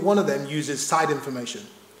 only one of them uses side information.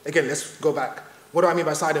 Again, let's go back. What do I mean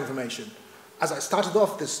by side information? As I started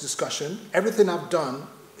off this discussion, everything I've done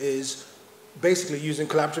is basically using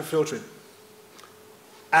collaborative filtering.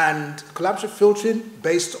 And collaborative filtering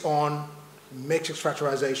based on matrix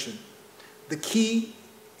factorization. The key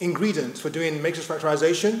ingredient for doing matrix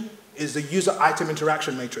factorization is the user item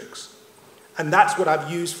interaction matrix. And that's what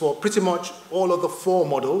I've used for pretty much all of the 4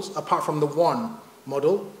 models, apart from the 1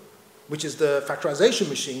 model, which is the factorization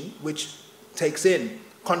machine, which takes in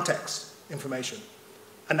context information.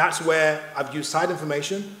 And that's where I've used side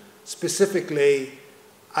information. Specifically,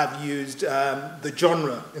 I've used the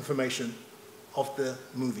genre information of the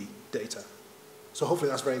movie data. So hopefully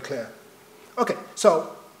that's very clear. Okay,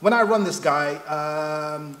 so when I run this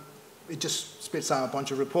guy, it just spits out a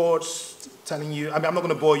bunch of reports telling you, I'm not going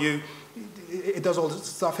to bore you. It does all this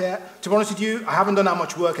stuff here. To be honest with you, I haven't done that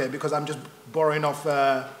much work here because I'm just borrowing off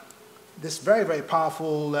this very, very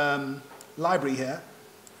powerful library here.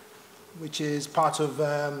 which is part of,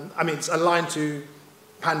 I mean, it's aligned to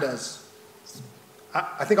pandas.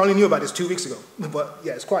 I think I only knew about this 2 weeks ago, but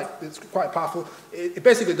yeah, it's quite powerful. It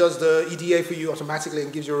basically does the EDA for you automatically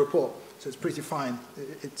and gives you a report, so it's pretty fine.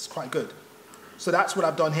 It's quite good. So that's what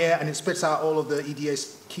I've done here, and it spits out all of the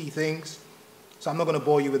EDA's key things. So I'm not going to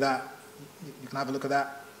bore you with that. You can have a look at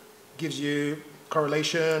that. Gives you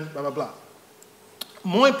correlation, blah, blah, blah.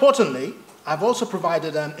 More importantly, I've also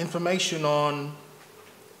provided information on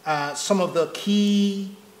some of the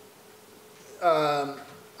key,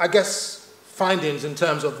 I guess, findings in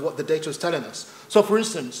terms of what the data is telling us. So for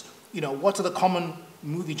instance, what are the common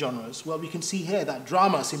movie genres? Well, we can see here that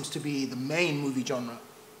drama seems to be the main movie genre,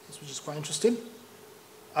 which is quite interesting.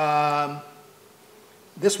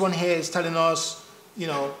 This one here is telling us,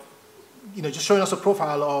 just showing us a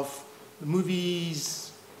profile of the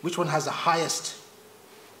movies, which one has the highest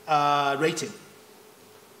rating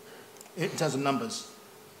in terms of numbers.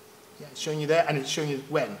 Yeah, it's showing you there, and it's showing you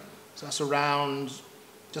when. So that's around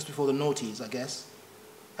just before the noughties, I guess.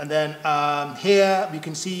 And then here we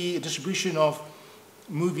can see a distribution of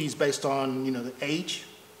movies based on the age.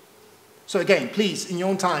 So again, please, in your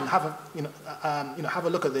own time, have a have a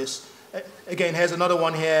look at this. Again, here's another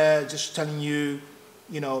one here, just telling you,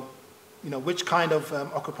 which kind of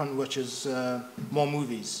occupant watches more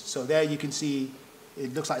movies. So there you can see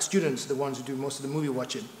it looks like students are the ones who do most of the movie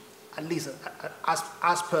watching, at least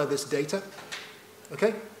as per this data.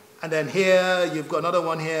 Okay. And then here, you've got another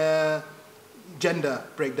one here, gender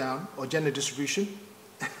breakdown or gender distribution.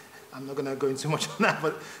 I'm not going to go into much on that,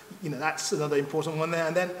 but that's another important one there,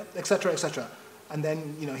 and then et cetera, et cetera. And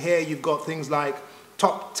then here you've got things like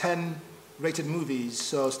top 10 rated movies.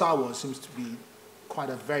 So Star Wars seems to be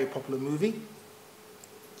quite a very popular movie.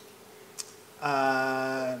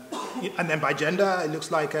 And then by gender, it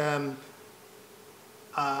looks like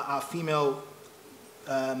our female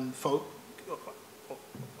folk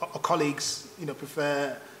or colleagues,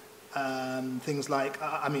 prefer things like,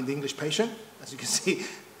 the English Patient, as you can see,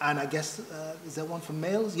 and I guess, is there one for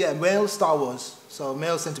males? Yeah, males, Star Wars. So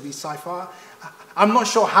males tend to be sci-fi. I'm not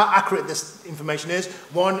sure how accurate this information is.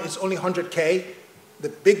 One, it's only 100K. The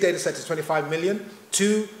big data set is 25 million.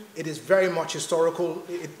 Two, it is very much historical.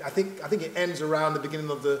 I think it ends around the beginning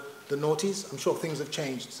of the noughties. I'm sure things have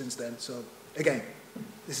changed since then. So again,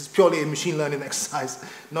 this is purely a machine learning exercise,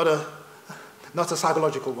 not a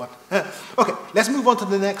psychological one. Okay, let's move on to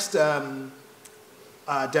the next demo.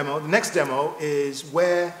 The next demo is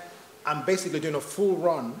where I'm basically doing a full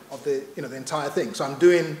run of the entire thing. So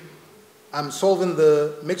I'm solving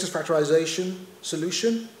the matrix factorization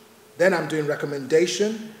solution, then I'm doing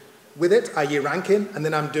recommendation with it, i.e. ranking, and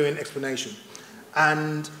then I'm doing explanation.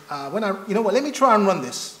 And let me try and run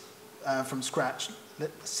this from scratch.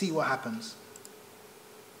 Let's see what happens.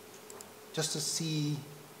 Just to see.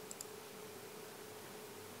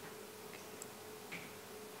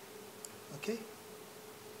 Okay.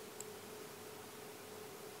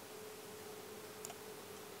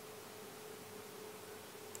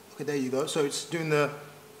 Okay, there you go. So it's doing the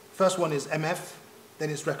first one is MF, then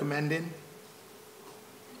it's recommending.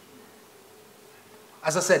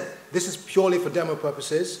 As I said, this is purely for demo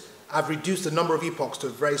purposes. I've reduced the number of epochs to a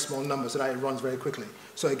very small number so that it runs very quickly.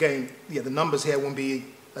 So again, the numbers here won't be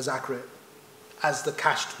as accurate as the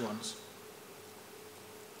cached ones.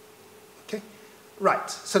 Okay, right.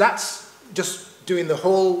 So that's just doing the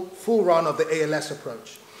whole full run of the ALS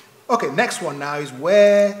approach. Okay, next one now is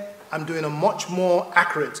where I'm doing a much more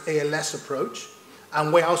accurate ALS approach,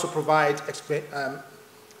 and where I also provide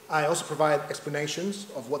explanations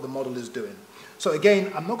of what the model is doing. So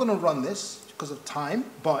again, I'm not going to run this because of time,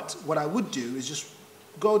 but what I would do is just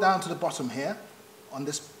go down to the bottom here on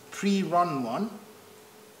this pre-run one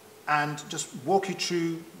and just walk you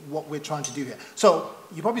through what we're trying to do here. So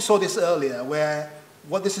you probably saw this earlier, where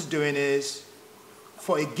what this is doing is,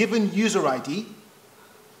 for a given user ID,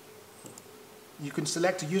 you can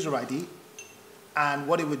select a user ID, and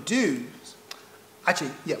what it would do,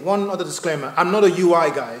 actually, yeah, one other disclaimer, I'm not a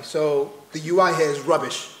UI guy, so the UI here is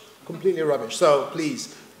rubbish, completely rubbish, so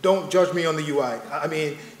please, don't judge me on the UI. I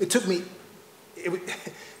mean, it took me,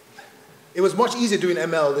 it was much easier doing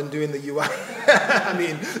ML than doing the UI. I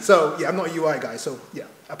mean, so yeah, I'm not a UI guy, so yeah,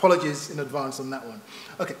 apologies in advance on that one.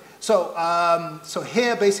 Okay, so, so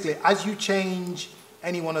here basically, as you change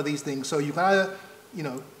any one of these things, so you can either,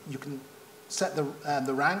 you can set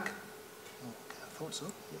the rank. Okay, I thought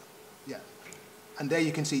so. Yeah. And there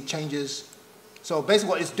you can see changes. So basically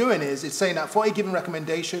what it's doing is it's saying that for a given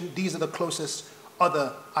recommendation, these are the closest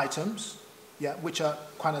other items, yeah, which are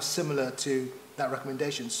kind of similar to that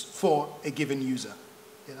recommendations for a given user.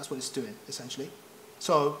 Yeah, that's what it's doing, essentially.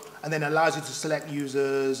 So, and then it allows you to select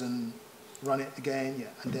users and run it again, yeah,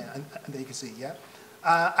 and then you can see, yeah.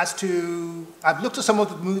 As to, I've looked at some of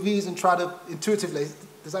the movies and tried to intuitively,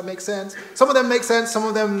 does that make sense? Some of them make sense, some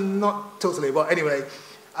of them not totally, but anyway,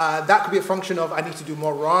 that could be a function of I need to do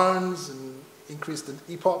more runs and increase the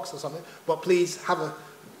epochs or something, but please have a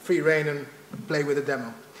free rein and play with the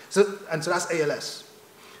demo. So that's ALS.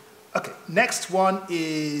 Okay, next one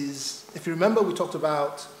is, if you remember, we talked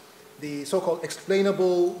about the so-called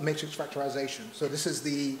explainable matrix factorization. So this is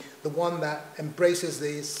the one that embraces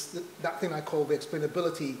that thing I call the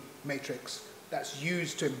explainability matrix that's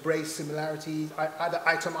used to embrace similarity, either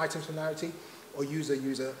item-item similarity or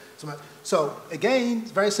user-user similarity. So again, it's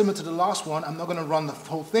very similar to the last one. I'm not going to run the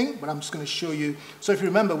whole thing, but I'm just going to show you. So if you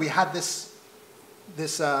remember, we had this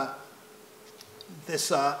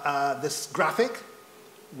graphic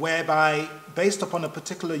whereby, based upon a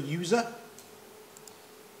particular user,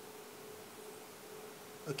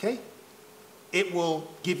 okay, it will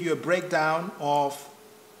give you a breakdown of,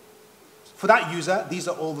 for that user, these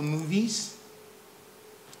are all the movies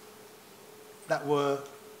that were,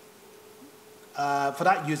 for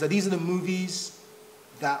that user, these are the movies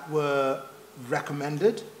that were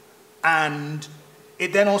recommended, and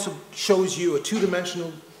it then also shows you a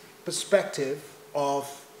two-dimensional perspective of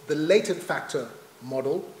the latent factor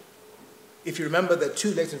model. If you remember, there are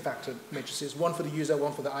two latent factor matrices, one for the user,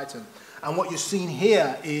 one for the item. And what you're seeing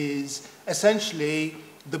here is essentially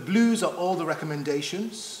the blues are all the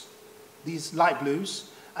recommendations, these light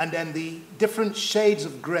blues, and then the different shades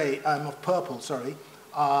of gray, of purple, sorry,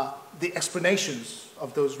 are the explanations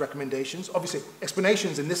of those recommendations. Obviously,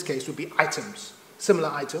 explanations in this case would be items, similar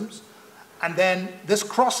items. And then this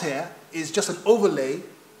crosshair is just an overlay.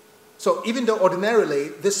 So even though ordinarily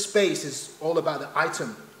this space is all about the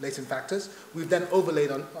item latent factors, we've then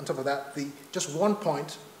overlaid on top of that just one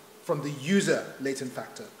point from the user latent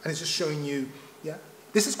factor. And it's just showing you, yeah.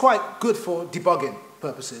 This is quite good for debugging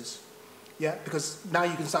purposes, yeah, because now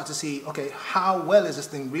you can start to see, okay, how well is this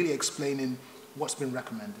thing really explaining what's been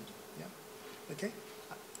recommended, yeah, okay.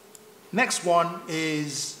 Next one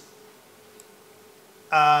is,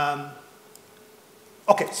 okay,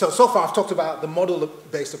 so far I've talked about the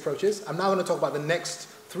model-based approaches. I'm now going to talk about the next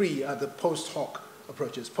three, the post-hoc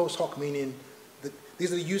approaches. Post-hoc meaning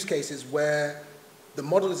these are the use cases where the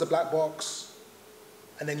model is a black box,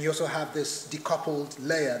 and then you also have this decoupled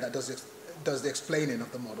layer that does the explaining of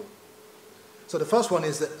the model. So the first one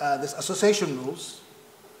is this association rules.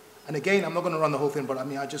 And again, I'm not going to run the whole thing, but I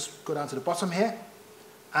mean, I just go down to the bottom here.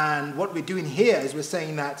 And what we're doing here is we're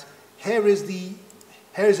saying that here is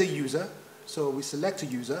a user. So we select a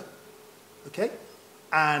user, okay?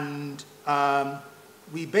 And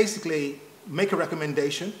we basically make a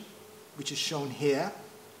recommendation, which is shown here.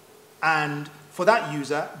 And for that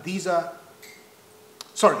user, these are,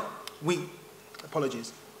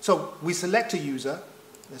 apologies. So we select a user,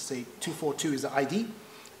 let's say 242 is the ID,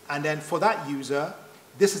 and then for that user,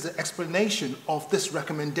 this is the explanation of this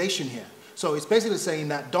recommendation here. So it's basically saying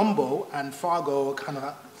that Dumbo and Fargo kind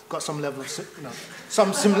of got some level of,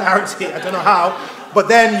 some similarity, I don't know how, but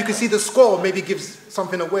then you can see the score maybe gives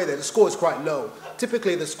something away there. The score is quite low.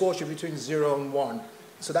 Typically the score should be between 0 and 1,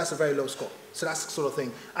 so that's a very low score. So that's the sort of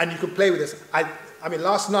thing. And you can play with this. I mean,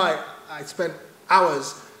 last night I spent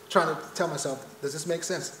hours trying to tell myself, does this make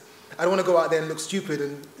sense? I don't want to go out there and look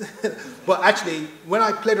stupid, but actually, when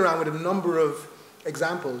I played around with a number of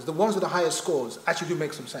examples, the ones with the highest scores actually do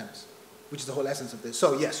make some sense, which is the whole essence of this.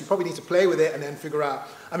 So yes, you probably need to play with it and then figure out,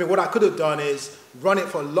 I mean, what I could have done is run it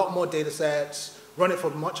for a lot more data sets, run it for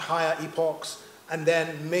much higher epochs, and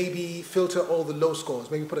then maybe filter all the low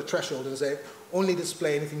scores, maybe put a threshold and say, only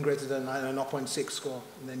display anything greater than a 0.6 score,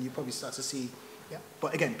 and then you probably start to see, yeah.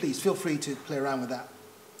 But again, please feel free to play around with that.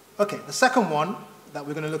 Okay, the second one that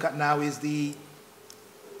we're going to look at now is the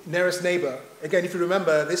nearest neighbor. Again, if you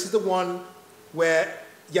remember, this is the one where,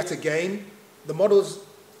 yet again, the model's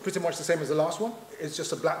pretty much the same as the last one. It's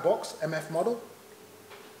just a black box, MF model.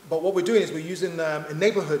 But what we're doing is we're using a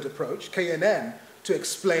neighborhood approach, KNN, to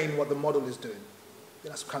explain what the model is doing.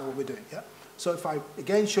 Yeah, that's kind of what we're doing, yeah? So if I,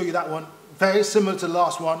 again, show you that one, very similar to the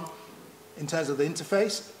last one in terms of the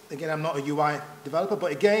interface. Again, I'm not a UI developer,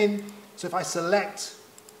 but again, so if I select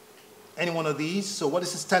any one of these, so what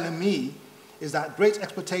this is telling me is that Great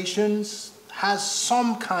Expectations has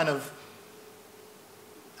some kind of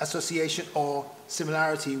association or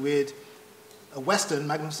similarity with a Western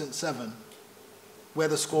Magnificent 7, where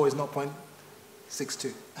the score is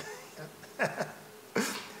 0.62.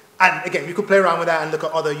 And again, you could play around with that and look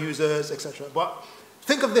at other users, etc. But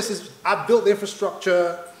think of this as, I've built the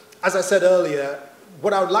infrastructure. As I said earlier,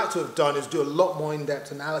 what I would like to have done is do a lot more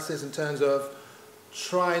in-depth analysis in terms of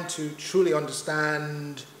trying to truly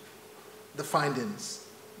understand the findings,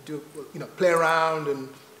 play around and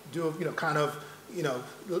do, kind of,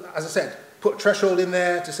 as I said, put threshold in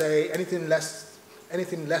there to say anything less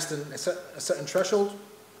than a certain threshold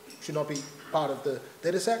should not be part of the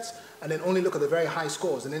data sets, and then only look at the very high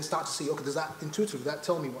scores and then start to see, okay, does that intuitively, that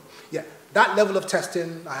tell me what? Yeah, that level of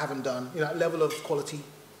testing I haven't done, that level of quality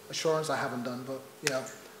assurance I haven't done, but,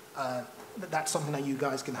 that's something that you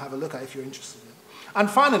guys can have a look at if you're interested in. And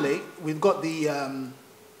finally, we've got the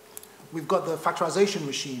factorization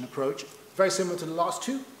machine approach, very similar to the last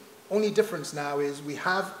two. Only difference now is we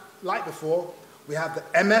have, like before, we have the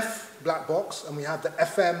MF black box and we have the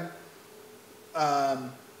FM,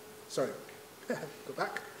 sorry, go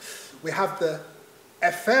back. We have the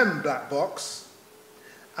FM black box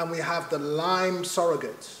and we have the Lime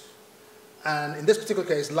surrogate. And in this particular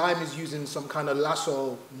case, Lime is using some kind of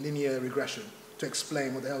lasso linear regression to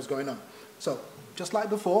explain what the hell is going on. So, just like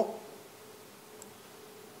before,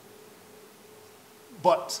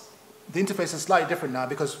 but the interface is slightly different now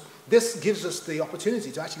because this gives us the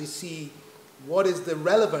opportunity to actually see what is the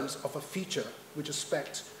relevance of a feature with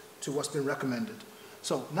respect to what's been recommended.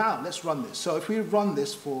 So now let's run this. So if we run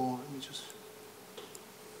this for, let me just,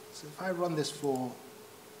 so if I run this for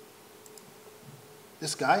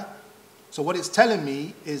this guy, so what it's telling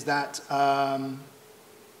me is that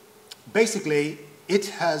basically it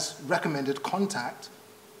has recommended contact.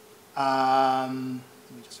 Let me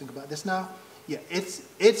just think about this now. Yeah,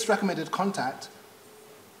 it's recommended contact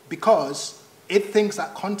because it thinks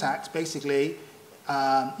that contact basically,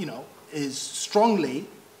 is strongly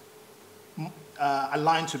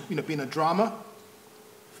aligned to being a drama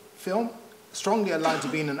film, strongly aligned to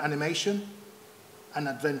being an animation and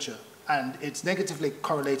adventure, and it's negatively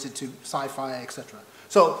correlated to sci-fi, etc.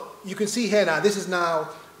 So you can see here now, this is now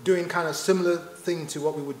doing kind of similar thing to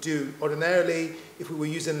what we would do ordinarily if we were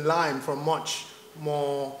using Lime for a much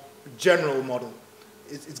more general model.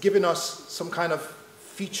 It's giving us some kind of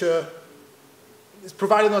feature, it's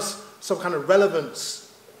providing us some kind of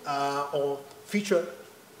relevance or feature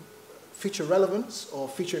relevance or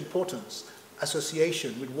feature importance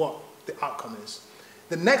association with what the outcome is.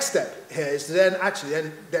 The next step here is to then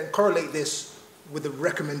actually then correlate this with the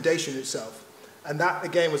recommendation itself. And that,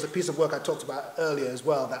 again, was a piece of work I talked about earlier as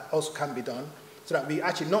well that also can be done. So that we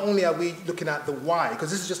actually, not only are we looking at the why, because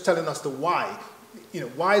this is just telling us the why.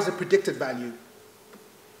 Why is the predicted value?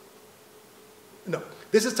 No,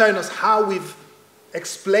 this is telling us how we've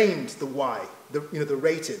explained the why, the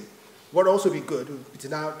rating. What also would be good would be to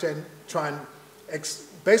now try and,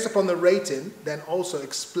 based upon the rating, then also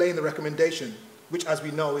explain the recommendation, which, as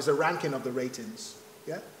we know, is a ranking of the ratings,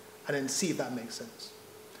 yeah? And then see if that makes sense.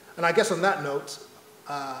 And I guess on that note,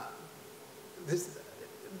 this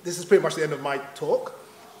is pretty much the end of my talk,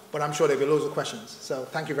 but I'm sure there'll be loads of questions. So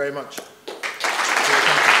thank you very much.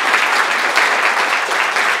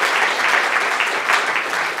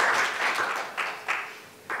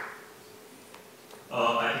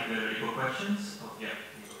 I think there are any more questions. Oh, yeah.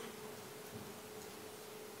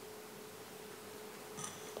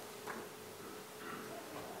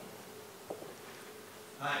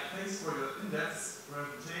 Hi, thanks for your in-depth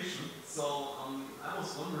presentation. So I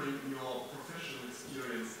was wondering, in your professional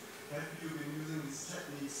experience, have you been using these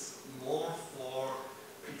techniques more for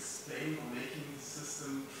explaining or making the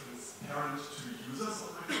system transparent to users of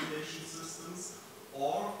recommendation systems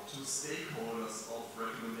or to stakeholders of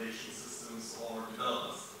recommendation systems or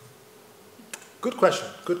developers? Good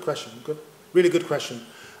question, really good question.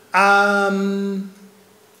 As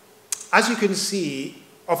you can see,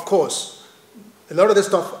 of course, a lot of this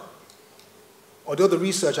stuff, although the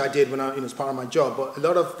research I did when as part of my job, but a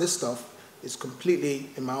lot of this stuff is completely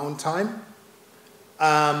in my own time.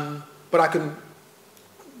 But I can,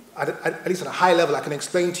 at least at a high level, I can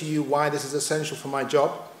explain to you why this is essential for my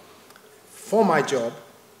job. For my job,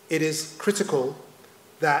 it is critical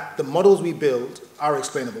that the models we build are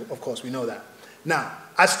explainable. Of course, we know that. Now,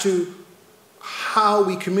 as to how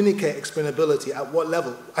we communicate explainability, at what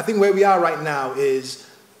level, I think where we are right now is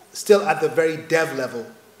still at the very dev level,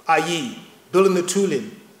 i.e., building the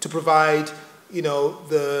tooling to provide, like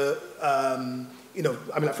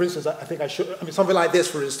for instance, I think something like this,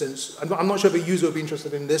 for instance, I'm not sure if a user would be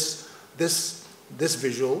interested in this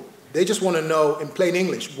visual. They just want to know in plain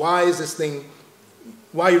English, why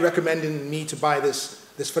are you recommending me to buy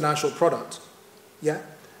this financial product? Yeah?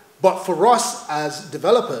 But for us as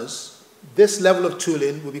developers, this level of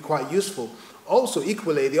tooling will be quite useful. Also,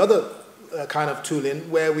 equally, the other kind of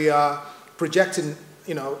tooling where we are projecting,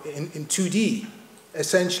 in 2D,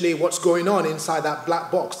 essentially what's going on inside that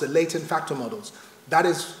black box, the latent factor models. That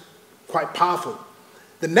is quite powerful.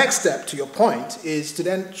 The next step, to your point, is to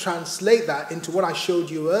then translate that into what I showed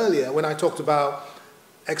you earlier when I talked about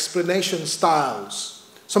explanation styles.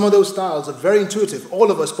 Some of those styles are very intuitive.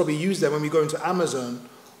 All of us probably use them when we go into Amazon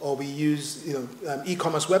or we use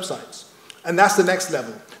e-commerce websites. And that's the next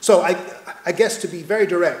level. So I guess to be very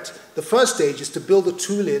direct, the first stage is to build the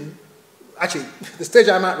tooling. Actually, the stage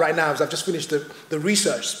I'm at right now is I've just finished the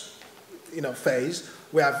research phase,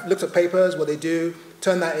 where I've looked at papers, what they do,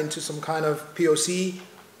 turn that into some kind of POC,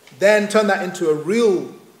 then turn that into a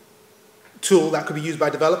real tool that could be used by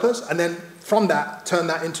developers, and then from that, turn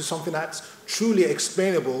that into something that's truly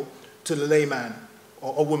explainable to the layman,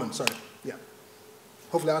 or woman, sorry. Yeah.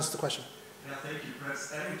 Hopefully that answers the question. Yeah, thank you.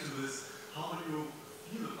 Perhaps adding to this, how do you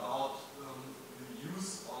feel about the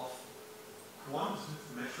use of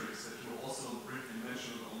quantitative metrics that you also briefly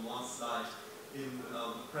mentioned on one slide in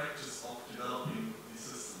the practice of developing these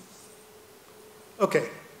systems? Okay.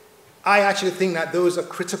 I actually think that those are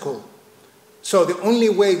critical. So the only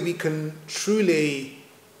way we can truly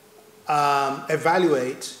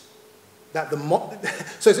evaluate that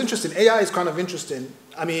so it's interesting. AI is kind of interesting.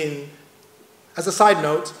 I mean, as a side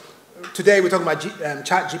note, today we're talking about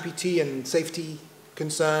chat GPT and safety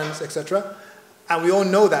concerns, etc. And we all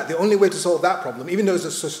know that the only way to solve that problem, even though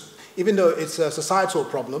it's a societal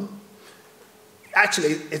problem,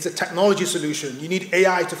 actually it's a technology solution. You need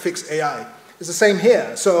AI to fix AI. It's the same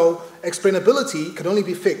here. So explainability can only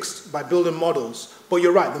be fixed by building models. But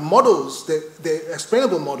you're right, the models, the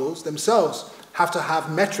explainable models themselves have to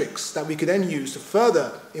have metrics that we can then use to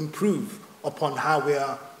further improve upon how we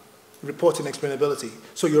are reporting explainability.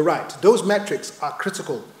 So you're right, those metrics are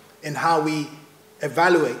critical in how we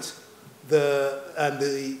evaluate the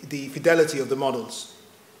fidelity of the models.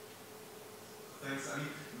 Thanks. I mean,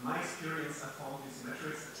 in my experience, I found these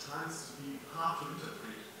metrics at times to be hard to interpret.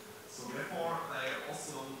 So therefore, I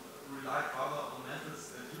also relied rather on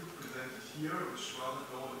methods that you presented here, which rather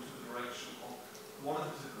go into the direction of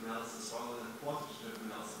qualitative analysis rather than quantitative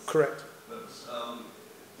analysis. Correct. But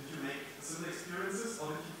did you make similar experiences, or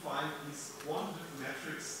did you find these quantitative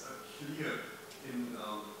metrics clear in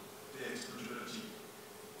their interpretability?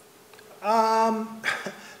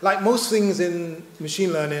 Like most things in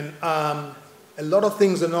machine learning, a lot of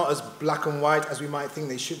things are not as black and white as we might think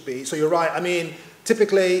they should be. So you're right. I mean,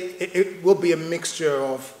 typically, it will be a mixture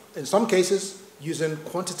of, in some cases, using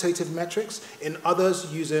quantitative metrics, in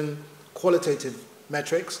others, using qualitative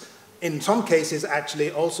metrics, in some cases, actually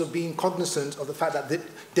also being cognizant of the fact that the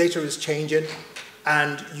data is changing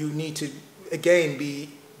and you need to, again, be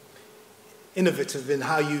innovative in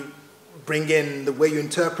how you bring in the way you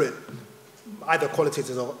interpret either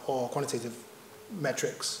qualitative or quantitative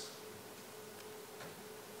metrics.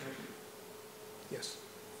 Thank you. Yes.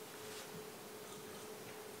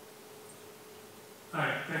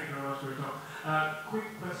 Hi, thank you very much for your talk.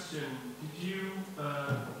 Quick question. Did you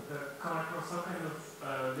come across some kind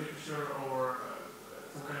of literature or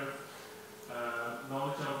some kind of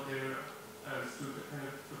knowledge out there as to the kind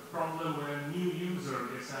of the problem when a new user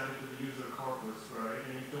gets added to the user corpus, right?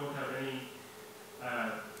 And you don't have any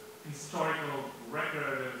historical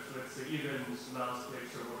record of, let's say, events, mouse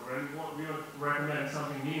clicks, or whatever, and we would recommend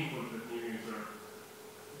something meaningful to the new user.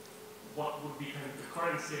 What would be kind of the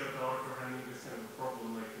current state of the art for handling this kind of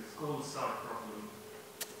problem, like this cold start problem?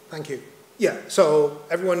 Thank you. Yeah, so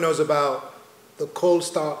everyone knows about the cold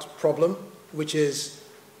start problem, which is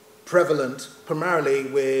prevalent primarily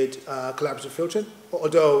with collaborative filtering,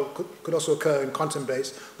 although could also occur in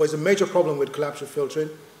content-based, but it's a major problem with collaborative filtering.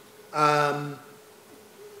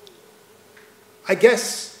 I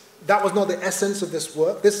guess that was not the essence of this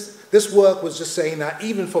work. This work was just saying that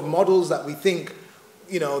even for models that we think,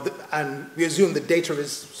 and we assume the data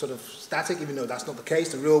is sort of static, even though that's not the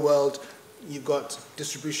case. In the real world, you've got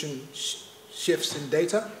distribution shifts in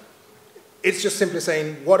data. It's just simply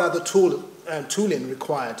saying, what are the tooling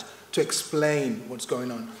required to explain what's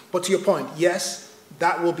going on? But to your point, yes,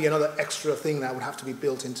 that will be another extra thing that would have to be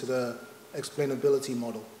built into the explainability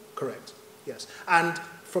model. Correct, yes. And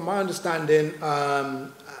from my understanding,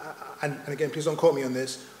 and again, please don't quote me on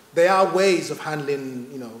this, there are ways of handling,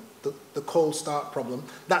 the cold start problem.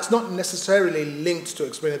 That's not necessarily linked to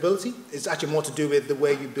explainability. It's actually more to do with the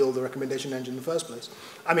way you build the recommendation engine in the first place.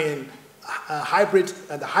 I mean,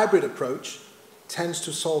 the hybrid approach tends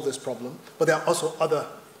to solve this problem, but there are also other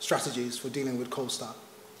strategies for dealing with cold start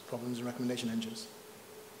problems in recommendation engines.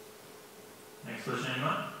 Next question,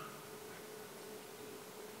 anyone?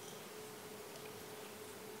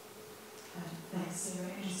 Thanks,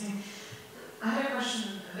 very interesting. I had a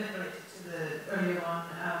question a bit related to the earlier one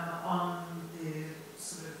on the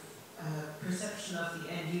sort of perception of the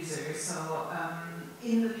end user. So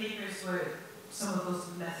in the papers where some of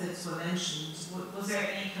those methods were mentioned, was there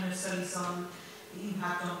any kind of studies on the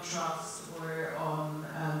impact on trust or on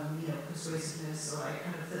persuasiveness, or like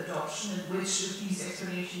kind of the adoption, and which of these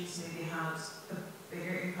explanations maybe had a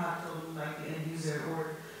bigger impact on like the end user,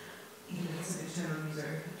 or even if it's an internal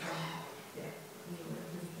user?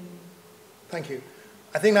 Thank you.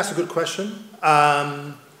 I think that's a good question.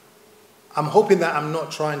 I'm hoping that I'm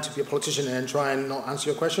not trying to be a politician and try and not answer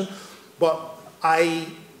your question, but I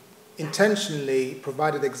intentionally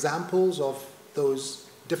provided examples of those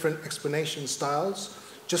different explanation styles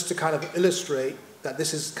just to kind of illustrate that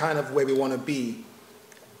this is kind of where we want to be.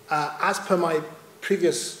 As per my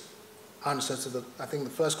previous answer to I think the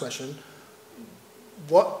first question,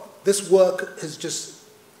 what this work has just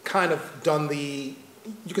kind of done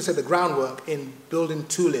you could say the groundwork in building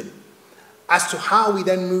tooling as to how we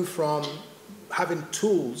then move from having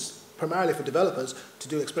tools primarily for developers to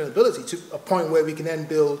do explainability to a point where we can then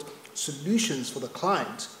build solutions for the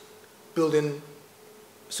client, building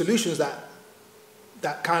solutions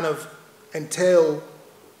that kind of entail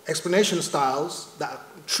explanation styles that are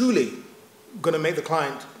truly going to make the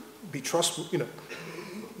client be trust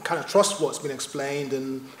what's been explained,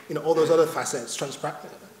 and all those other facets,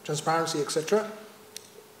 transparency, etc.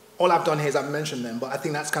 All I've done here is I've mentioned them, but I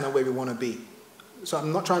think that's kind of where we want to be. So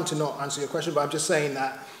I'm not trying to not answer your question, but I'm just saying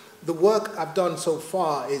that the work I've done so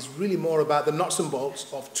far is really more about the nuts and bolts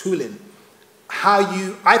of tooling.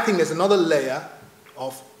 I think there's another layer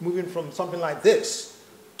of moving from something like this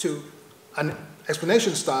to an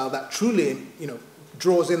explanation style that truly,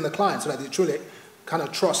 draws in the client so that they truly kind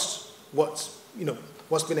of trust what's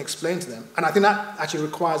been explained to them. And I think that actually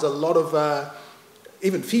requires a lot of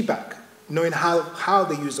even feedback, knowing how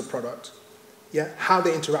they use the product, how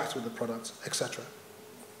they interact with the product, etc.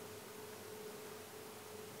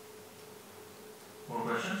 More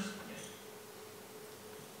questions?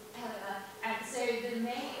 So the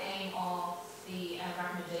main aim of the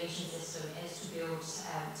recommendation system is to build,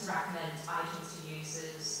 to recommend items to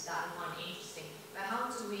users that we find interesting. But how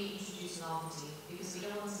do we introduce novelty? Because we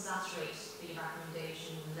don't want to saturate the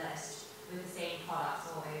recommendation list with the same products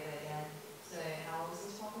all over again. So how is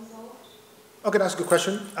this problem solved? Okay, that's a good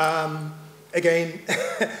question. Again,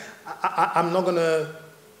 I'm not going to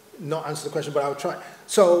not answer the question, but I'll try.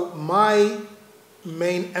 So my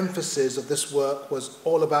main emphasis of this work was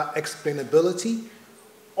all about explainability,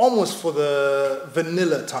 almost for the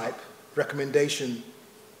vanilla type recommendation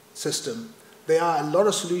system. There are a lot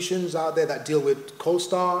of solutions out there that deal with cold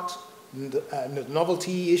start, the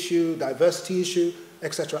novelty issue, diversity issue,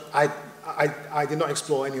 etc. I did not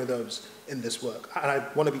explore any of those in this work. And I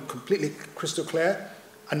want to be completely crystal clear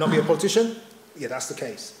and not be a politician. Yeah, that's the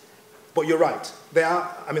case. But you're right.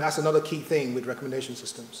 That's another key thing with recommendation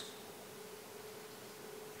systems.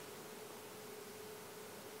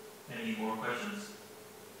 Any more questions?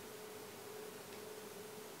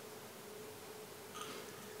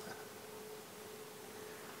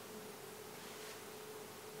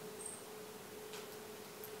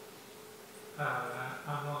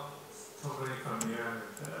 I'm not totally familiar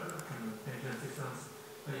with recommendation systems,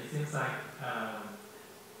 but it seems like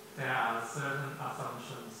there are certain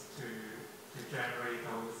assumptions to generate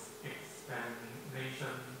those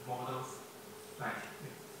explanation models. Like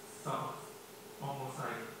it's sort of almost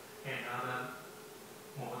like another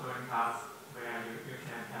modeling task where you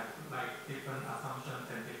can have like different assumptions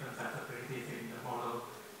and different susceptibilities in the model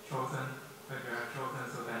chosen, when you have chosen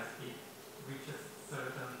so that it reaches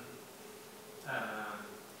certain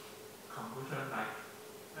conclusion, like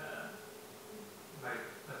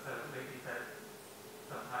the lady said,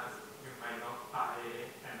 sometimes you might not buy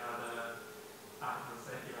another argument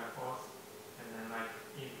that you have forced, and then like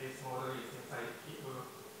in this model it seems like it will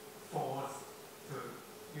force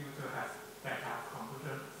you to have better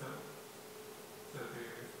conclusion. So do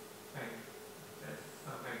you think that's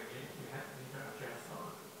something you have to address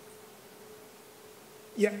or?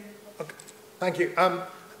 Yeah, okay, thank you.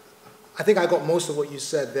 I think I got most of what you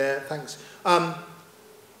said there, thanks.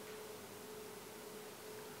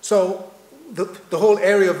 So the whole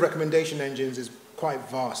area of recommendation engines is quite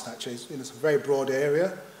vast, actually. It's a very broad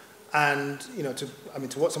area. And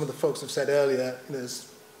to what some of the folks have said earlier,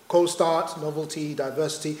 there's cold start, novelty,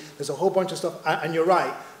 diversity, there's a whole bunch of stuff. And you're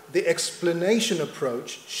right, the explanation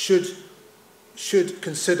approach should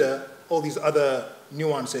consider all these other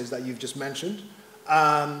nuances that you've just mentioned.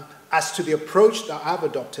 As to the approach that I've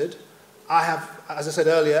adopted, I have, as I said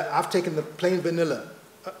earlier, I've taken the plain vanilla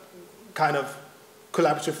kind of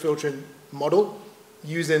collaborative filtering model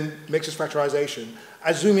using matrix factorization,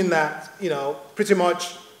 assuming that, pretty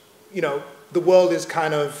much, the world is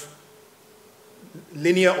kind of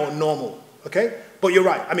linear or normal, okay? But you're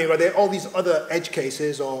right. I mean, there are all these other edge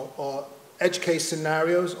cases or edge case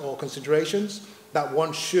scenarios or considerations that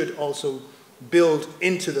one should also build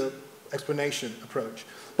into the explanation approach.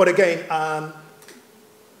 But again,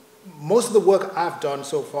 most of the work I've done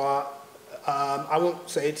so far, I won't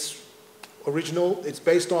say it's original. It's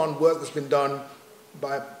based on work that's been done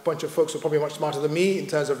by a bunch of folks who are probably much smarter than me in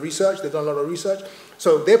terms of research. They've done a lot of research.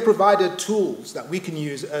 So they've provided tools that we can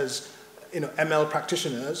use as ML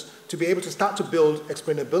practitioners to be able to start to build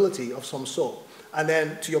explainability of some sort. And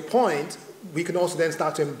then, to your point, we can also then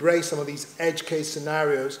start to embrace some of these edge case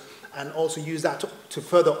scenarios and also use that to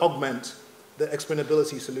further augment the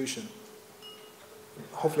explainability solution.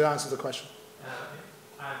 Hopefully that answers the question.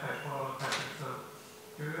 I have a follow-up question. So,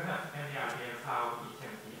 do you have any idea of how it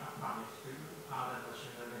can be applied to other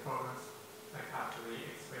machine learning problems? Like how to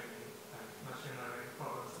explain machine learning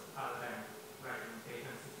problems other than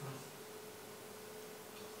recommendation systems?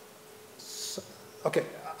 Okay,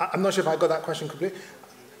 I'm not sure if I got that question completely.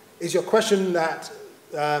 Is your question that...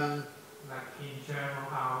 like in general,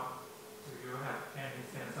 how do you have any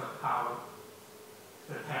sense of how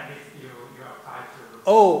the techniques you apply to...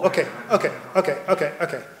 Oh, okay.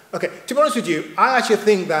 To be honest with you, I actually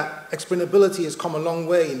think that explainability has come a long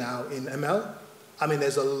way now in ML. I mean,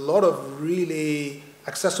 there's a lot of really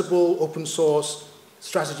accessible open source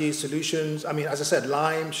strategies, solutions. I mean, as I said,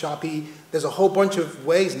 Lime, Sharpie, there's a whole bunch of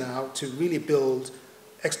ways now to really build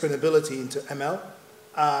explainability into ML,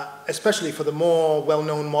 especially for the more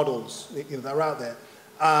well-known models that are out there.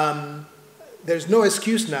 There's no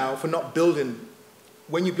excuse now for not building.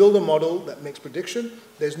 When you build a model that makes prediction,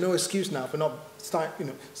 there's no excuse now for not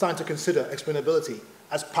starting to consider explainability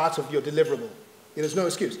as part of your deliverable. There's no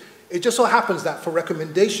excuse. It just so happens that for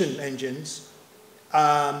recommendation engines,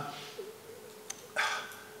 the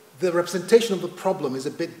representation of the problem is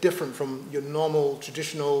a bit different from your normal,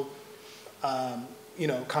 traditional,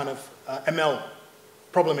 kind of ML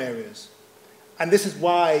problem areas. And this is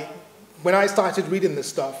why, when I started reading this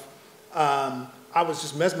stuff, I was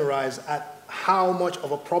just mesmerized at how much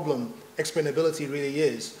of a problem explainability really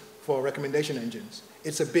is for recommendation engines.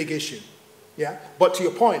 It's a big issue, yeah? But to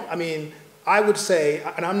your point, I mean, I would say,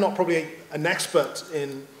 and I'm not probably an expert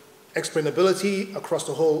in explainability across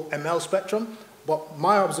the whole ML spectrum, but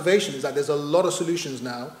my observation is that there's a lot of solutions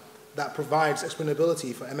now that provides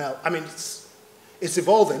explainability for ML. I mean, it's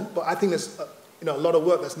evolving, but I think there's a lot of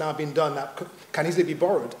work that's now been done that can easily be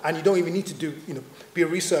borrowed, and you don't even need to be a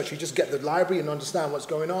researcher. You just get the library and understand what's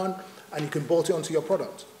going on, and you can bolt it onto your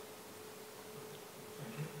product.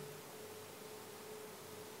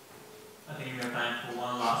 I think we have time for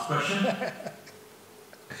one last question.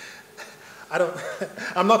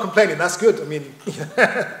 I'm not complaining, that's good. I mean,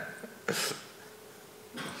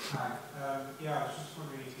 Hi. Yeah, I was just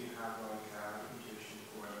wondering if you have like intuition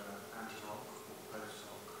for anti-hoc or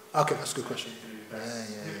post-hoc. Okay, that's a good question.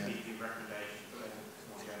 Yeah.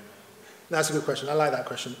 That's a good question. I like that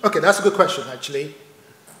question. Okay, that's a good question, actually.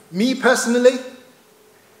 Me personally,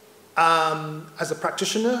 as a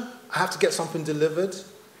practitioner, I have to get something delivered,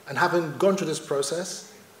 and having gone through this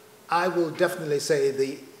process, I will definitely say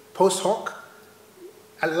the post-hoc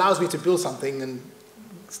allows me to build something and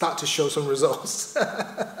start to show some results.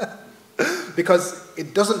 Because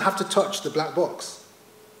it doesn't have to touch the black box.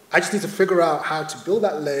 I just need to figure out how to build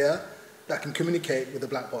that layer that can communicate with the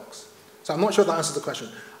black box. So I'm not sure if that answers the question.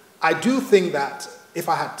 I do think that if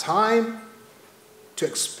I had time to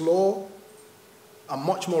explore a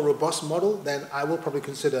much more robust model, then I will probably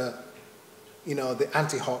consider, the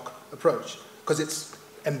anti-hoc approach, because it's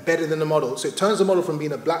embedded in the model. So it turns the model from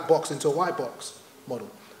being a black box into a white box model.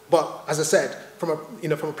 But as I said, from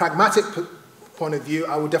a pragmatic point of view,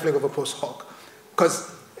 I would definitely go for post-hoc,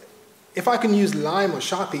 because if I can use Lime or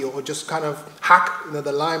Sharpie or just kind of hack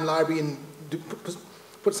the Lime library and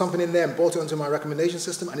put something in there and bolt it onto my recommendation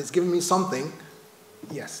system, and it's giving me something,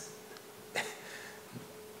 yes.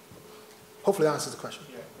 Hopefully that answers the question.